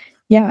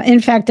 Yeah. In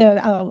fact,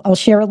 I'll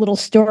share a little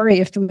story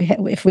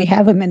if we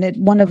have a minute.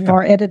 One of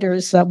our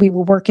editors, we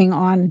were working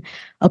on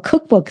a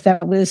cookbook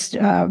that was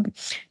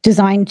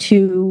designed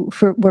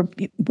for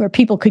where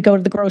people could go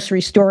to the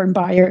grocery store and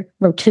buy a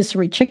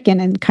rotisserie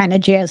chicken and kind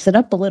of jazz it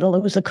up a little.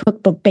 It was a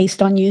cookbook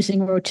based on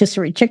using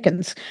rotisserie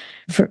chickens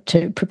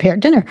to prepare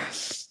dinner.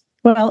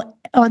 Well,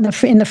 in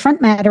the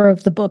front matter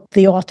of the book,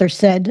 the author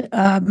said,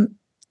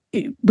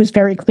 it was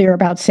very clear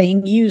about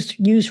saying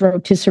use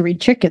rotisserie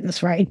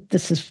chickens, right?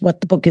 This is what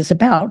the book is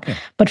about. Yeah.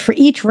 But for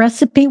each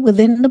recipe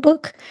within the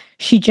book,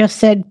 she just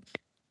said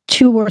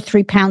 2 or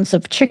 3 pounds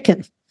of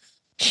chicken.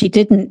 She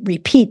didn't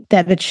repeat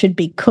that it should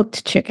be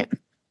cooked chicken.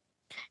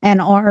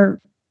 And our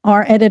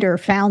editor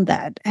found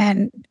that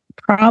and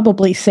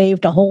probably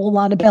saved a whole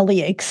lot of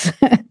belly aches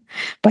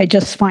by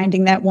just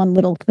finding that one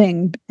little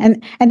thing.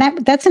 And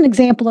that's an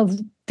example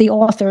of the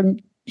author.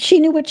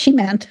 She knew what she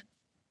meant.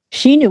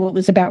 She knew it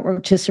was about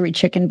rotisserie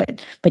chicken,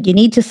 but you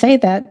need to say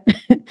that.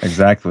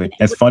 Exactly.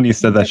 It's funny you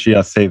said that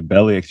she saved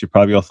belly aches. You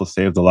probably also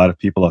saved a lot of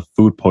people of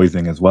food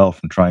poisoning as well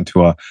from trying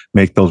to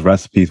make those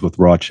recipes with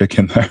raw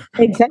chicken there.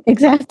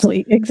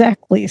 Exactly.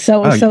 So,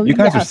 wow, you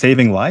guys are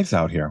saving lives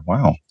out here.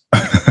 Wow.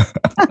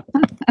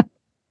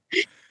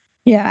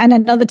 Yeah, and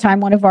another time,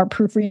 one of our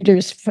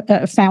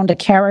proofreaders found a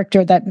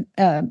character that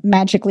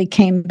magically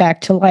came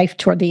back to life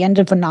toward the end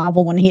of a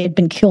novel when he had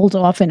been killed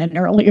off in an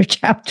earlier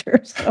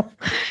chapter. So,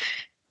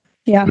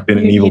 yeah, would have been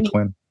an evil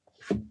twin.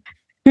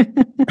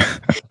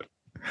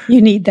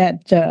 You need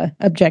that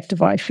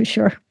objective eye for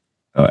sure.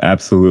 Oh,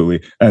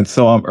 absolutely. And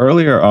so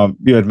earlier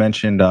you had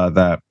mentioned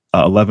that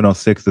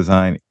 1106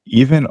 design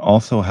even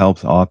also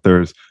helps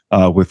authors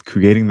with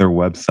creating their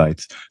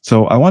websites.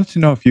 So I wanted to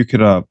know if you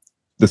could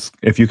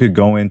if you could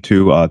go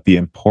into the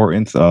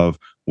importance of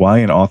why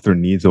an author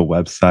needs a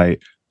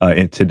website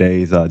in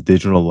today's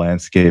digital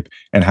landscape,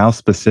 and how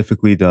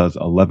specifically does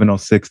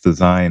 1106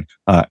 design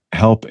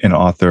help an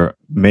author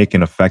make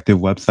an effective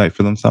website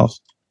for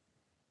themselves?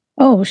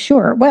 Oh,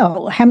 sure.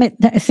 Well,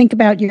 think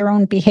about your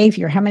own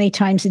behavior. How many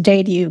times a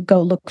day do you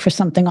go look for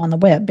something on the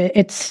web?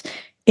 It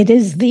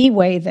is the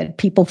way that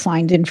people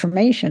find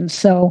information.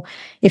 So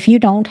if you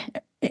don't,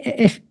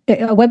 if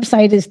a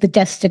website is the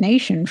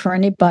destination for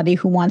anybody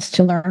who wants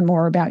to learn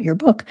more about your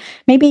book,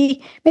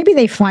 maybe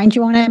they find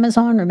you on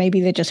Amazon, or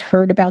maybe they just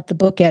heard about the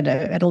book at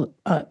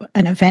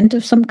an event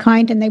of some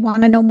kind, and they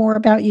want to know more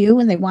about you,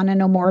 and they want to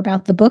know more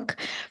about the book.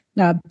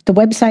 The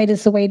website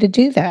is the way to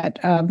do that.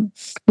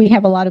 We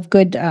have a lot of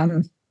good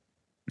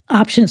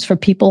options for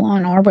people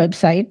on our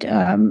website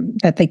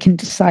that they can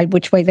decide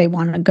which way they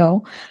want to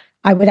go.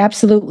 I would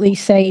absolutely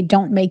say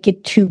don't make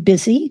it too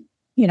busy.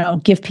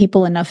 Give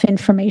people enough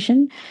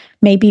information.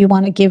 Maybe you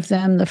want to give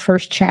them the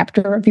first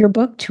chapter of your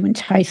book to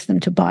entice them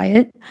to buy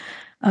it.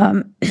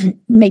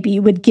 Maybe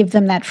you would give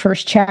them that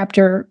first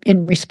chapter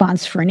in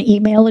response for an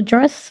email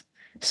address,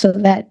 so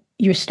that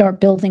you start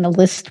building a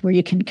list where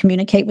you can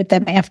communicate with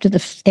them after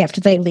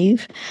they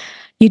leave.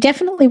 You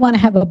definitely want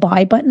to have a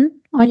buy button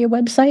on your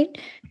website.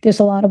 There's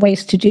a lot of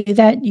ways to do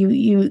that.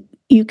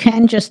 You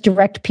can just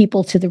direct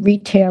people to the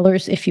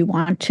retailers if you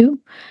want to.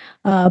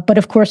 But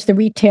of course, the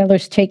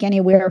retailers take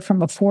anywhere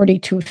from a 40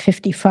 to a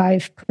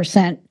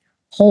 55%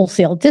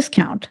 wholesale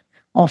discount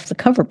off the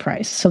cover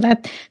price. So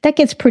that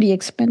gets pretty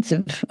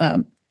expensive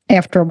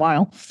after a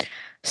while.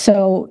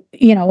 So,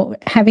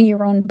 having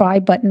your own buy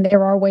button,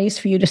 there are ways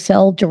for you to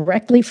sell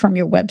directly from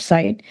your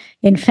website.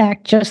 In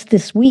fact, just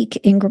this week,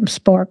 Ingram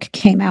Spark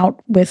came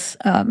out with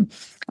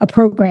a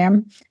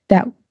program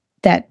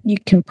that you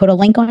can put a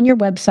link on your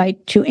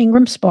website to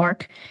Ingram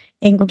Spark.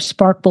 Ingram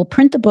Spark will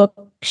print the book,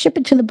 ship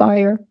it to the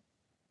buyer,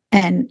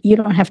 and you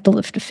don't have to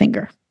lift a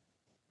finger.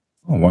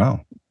 Oh,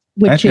 wow.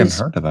 I hadn't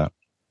heard of that.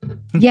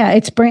 Yeah,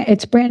 it's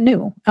brand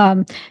new.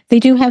 They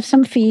do have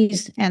some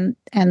fees, and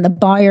the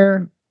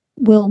buyer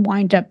will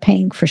wind up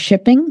paying for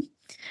shipping.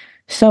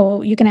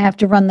 So you're going to have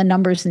to run the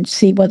numbers and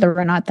see whether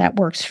or not that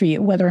works for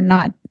you, whether or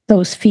not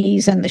those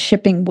fees and the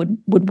shipping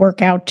would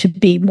work out to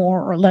be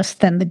more or less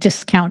than the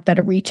discount that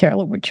a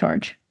retailer would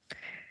charge.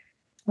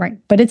 Right.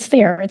 But it's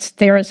there. It's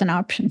there as an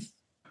option.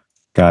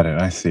 Got it.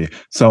 I see.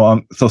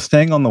 So so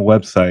staying on the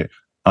website,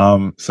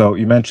 so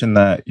you mentioned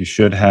that you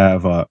should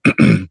have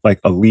like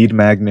a lead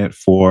magnet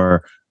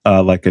for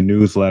like a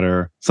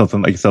newsletter,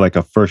 something like you said, like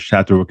a first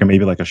chapter book, or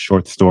maybe like a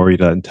short story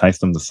to entice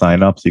them to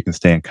sign up so you can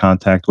stay in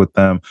contact with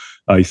them.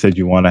 You said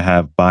you want to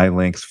have buy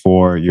links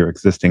for your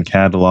existing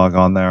catalog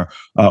on there.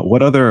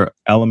 What other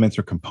elements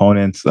or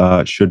components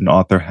should an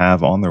author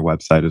have on their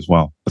website as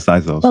well,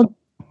 besides those?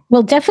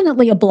 Well,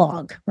 definitely a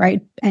blog,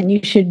 right? And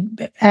you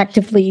should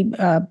actively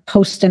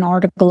post an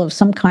article of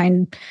some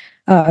kind.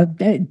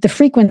 The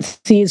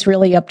frequency is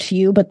really up to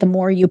you, but the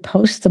more you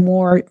post, the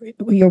more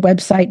your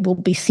website will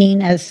be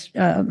seen as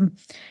for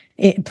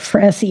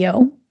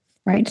SEO,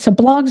 right? So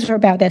blogs are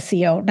about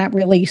SEO, not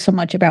really so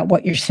much about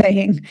what you're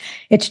saying.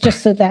 It's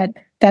just so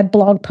that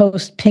blog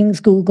post pings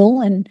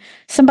Google and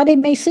somebody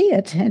may see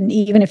it. And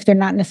even if they're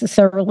not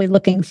necessarily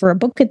looking for a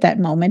book at that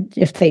moment,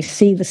 if they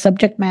see the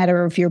subject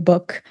matter of your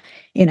book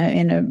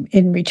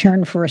in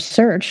return for a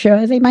search,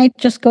 they might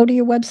just go to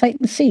your website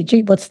and see,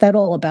 gee, what's that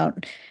all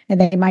about? And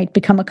they might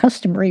become a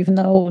customer, even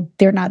though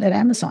they're not at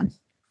Amazon.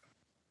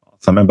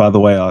 Awesome. And by the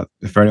way,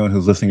 for anyone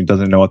who's listening who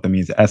doesn't know what that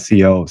means,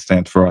 SEO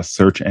stands for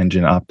search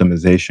engine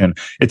optimization.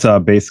 It's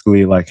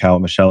basically like how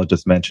Michele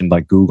just mentioned,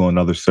 like Google and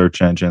other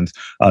search engines.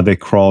 They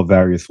crawl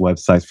various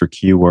websites for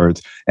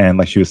keywords. And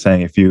like she was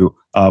saying, if you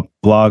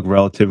blog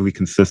relatively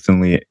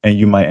consistently, and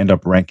you might end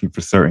up ranking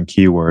for certain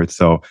keywords.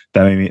 So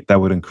that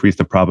would increase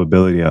the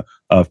probability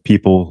of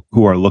people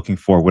who are looking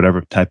for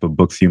whatever type of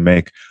books you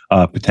make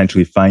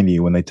potentially finding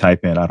you when they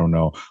type in, I don't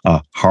know,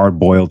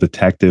 hard-boiled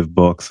detective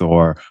books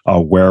or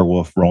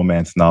werewolf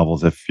romance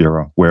novels, if you're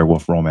a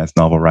werewolf romance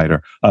novel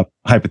writer,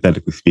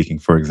 hypothetically speaking,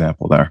 for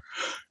example, there.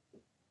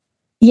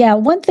 Yeah,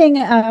 one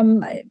thing,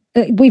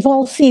 we've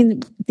all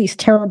seen these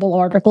terrible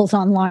articles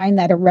online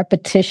that are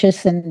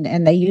repetitious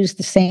and they use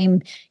the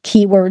same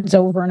keywords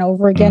over and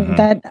over again. Mm-hmm.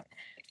 That,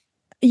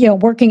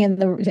 working in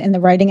the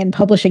writing and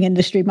publishing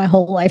industry my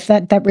whole life,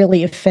 that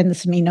really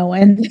offends me no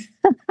end.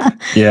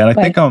 Yeah,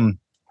 and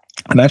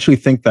I actually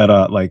think that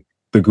like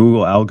the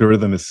Google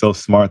algorithm is so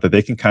smart that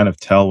they can kind of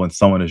tell when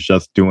someone is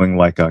just doing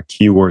like a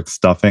keyword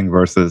stuffing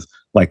versus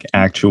like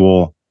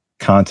actual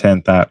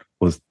content that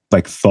was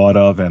like thought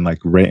of and like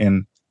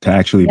written to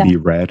actually be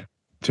read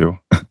too.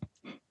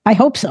 I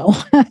hope so.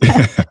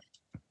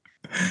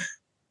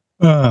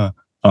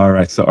 All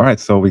right.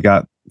 So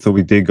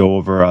we did go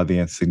over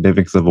the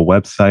significance of a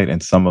website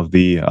and some of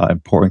the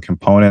important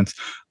components.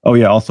 Oh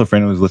yeah. Also, for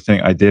anyone who's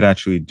listening, I did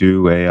actually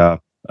do a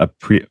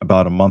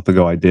about a month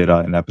ago, I did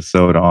an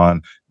episode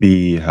on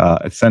the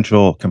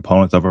essential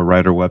components of a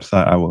writer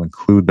website. I will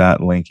include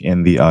that link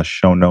in the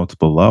show notes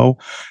below.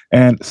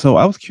 And so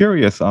I was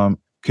curious,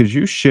 could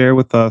you share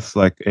with us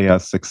like a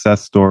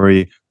success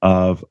story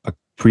of a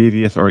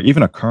previous or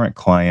even a current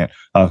client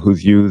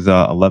who's used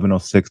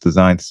 1106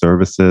 design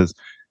services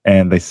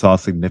and they saw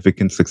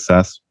significant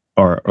success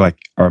or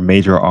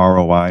major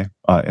ROI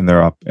in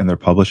their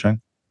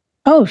publishing?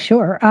 Oh,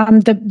 sure.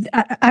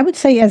 I would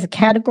say as a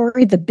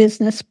category, the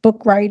business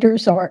book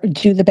writers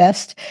do the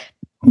best.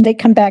 They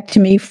come back to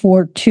me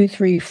for 2,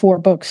 3, 4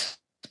 books,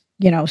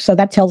 so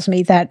that tells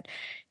me that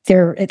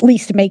they're at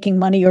least making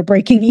money or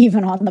breaking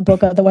even on the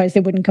book. Otherwise, they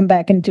wouldn't come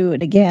back and do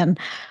it again.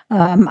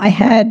 I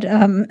had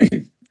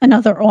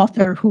another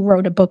author who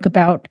wrote a book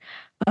about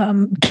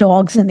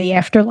dogs in the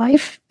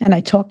afterlife, and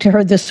I talked to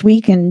her this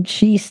week, and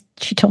she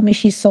told me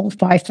she sold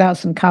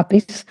 5,000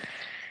 copies.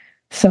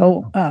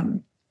 So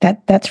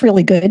that's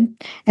really good.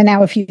 And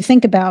now, if you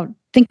think about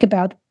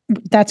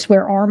that's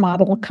where our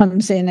model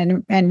comes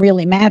in and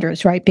really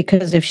matters, right?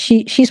 Because if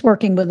she's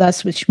working with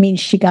us, which means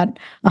she got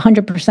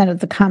 100%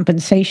 of the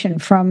compensation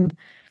from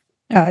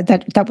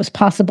that was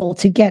possible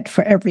to get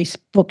for every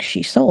book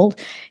she sold.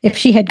 If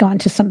she had gone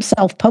to some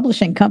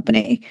self-publishing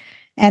company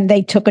and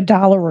they took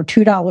 $1 or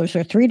 $2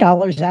 or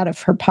 $3 out of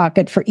her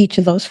pocket for each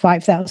of those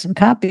 5,000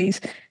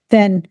 copies,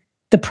 then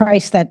the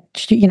price that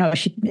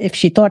if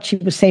she thought she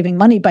was saving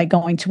money by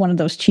going to one of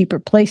those cheaper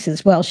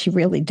places, well, she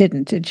really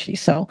didn't, did she?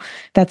 So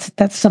that's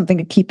something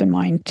to keep in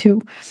mind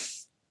too.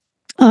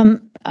 I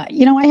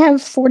have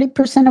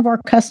 40% of our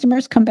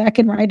customers come back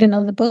and write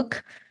another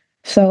book.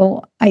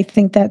 So I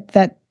think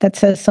that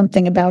says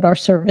something about our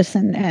service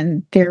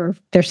and their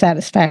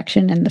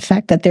satisfaction and the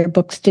fact that their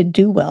books did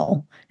do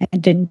well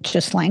and didn't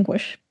just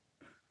languish.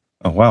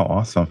 Oh wow,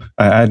 awesome!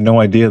 I had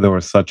no idea there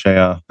was such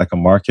a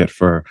market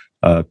for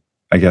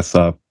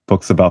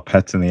books about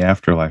pets in the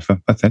afterlife.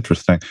 That's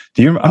interesting.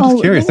 I'm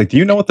just curious. Do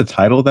you know what the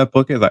title of that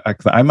book is?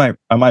 I might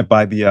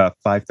buy the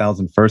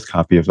 5,000 first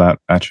copy of that.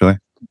 Actually,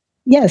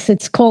 yes,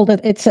 it's called.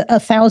 It's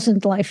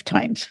 1,000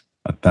 Lifetimes.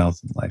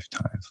 1,000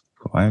 Lifetimes.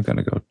 Cool. I'm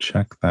gonna go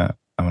check that.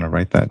 I'm gonna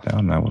write that down,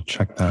 and I will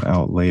check that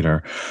out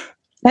later.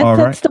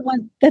 That's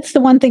the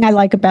one thing I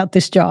like about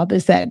this job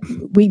is that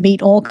we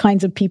meet all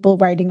kinds of people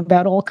writing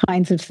about all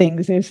kinds of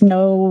things. There's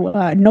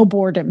no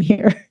boredom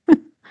here.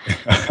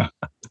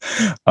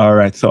 All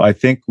right. So I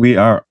think we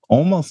are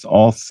almost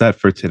all set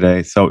for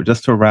today. So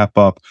just to wrap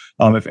up,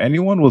 if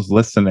anyone was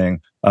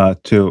listening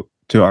to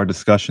our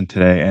discussion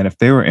today, and if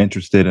they were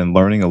interested in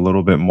learning a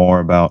little bit more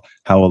about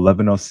how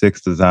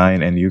 1106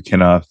 design and you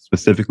can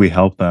specifically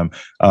help them,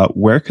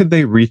 where could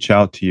they reach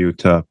out to you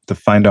to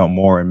find out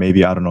more and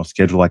maybe,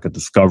 schedule like a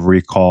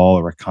discovery call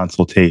or a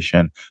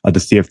consultation to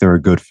see if they're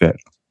a good fit?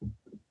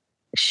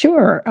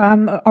 Sure.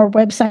 Our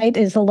website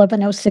is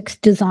 1106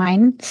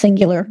 Design,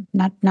 singular,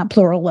 not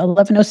plural,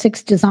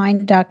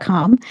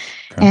 1106design.com.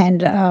 Okay.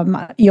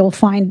 And you'll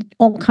find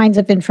all kinds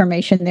of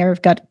information there.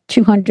 I've got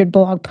 200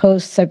 blog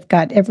posts. I've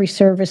got every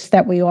service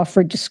that we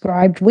offer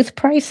described with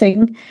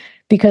pricing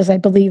because I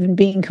believe in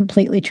being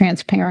completely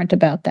transparent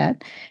about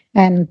that.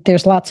 And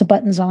there's lots of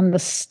buttons on the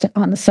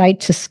site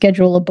to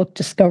schedule a book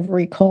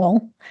discovery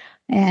call.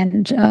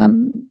 And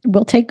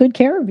we'll take good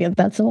care of you.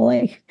 That's all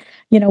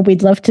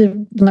we'd love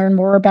to learn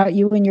more about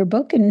you and your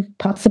book and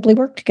possibly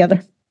work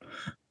together.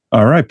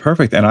 All right,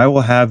 perfect. And I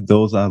will have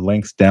those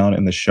links down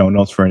in the show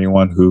notes for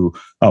anyone who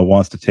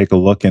wants to take a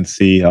look and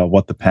see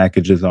what the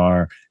packages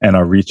are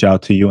and reach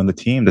out to you and the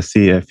team to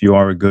see if you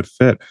are a good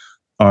fit.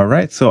 All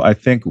right, so I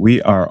think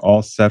we are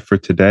all set for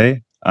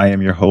today. I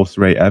am your host,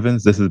 Ray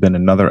Evans. This has been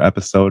another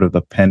episode of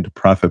the Pen to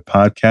Profit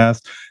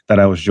podcast that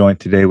I was joined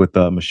today with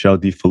Michele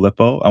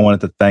DeFillippo. I wanted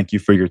to thank you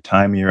for your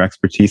time and your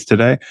expertise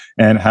today,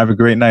 and have a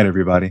great night,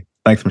 everybody.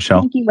 Thanks,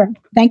 Michele. Thank you, Ray.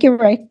 Thank you,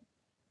 Ray.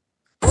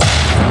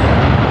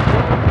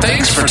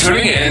 Thanks for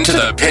tuning in to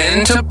the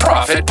Pen to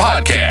Profit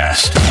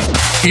podcast.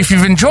 If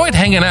you've enjoyed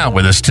hanging out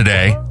with us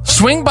today,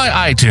 swing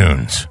by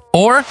iTunes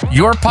or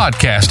your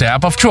podcast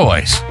app of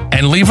choice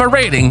and leave a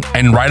rating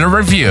and write a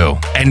review.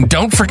 And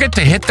don't forget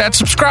to hit that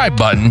subscribe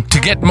button to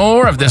get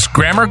more of this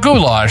grammar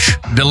goulash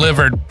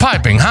delivered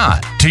piping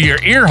hot to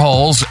your ear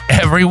holes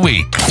every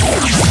week.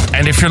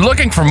 And if you're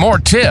looking for more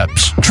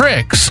tips,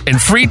 tricks, and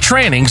free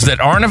trainings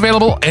that aren't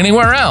available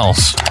anywhere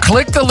else,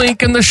 click the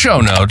link in the show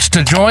notes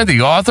to join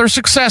the Author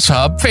Success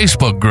Hub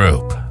Facebook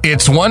group.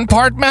 It's one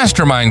part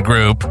mastermind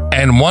group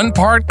and one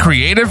part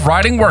creative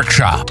writing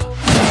workshop.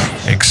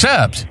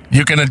 Except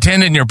you can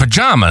attend in your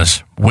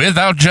pajamas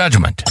without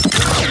judgment.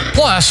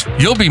 Plus,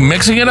 you'll be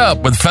mixing it up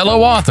with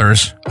fellow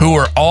authors who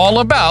are all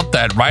about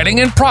that writing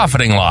and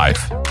profiting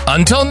life.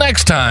 Until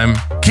next time,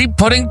 keep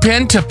putting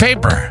pen to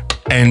paper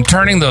and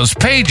turning those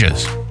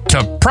pages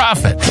to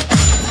profit.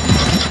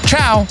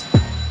 Ciao.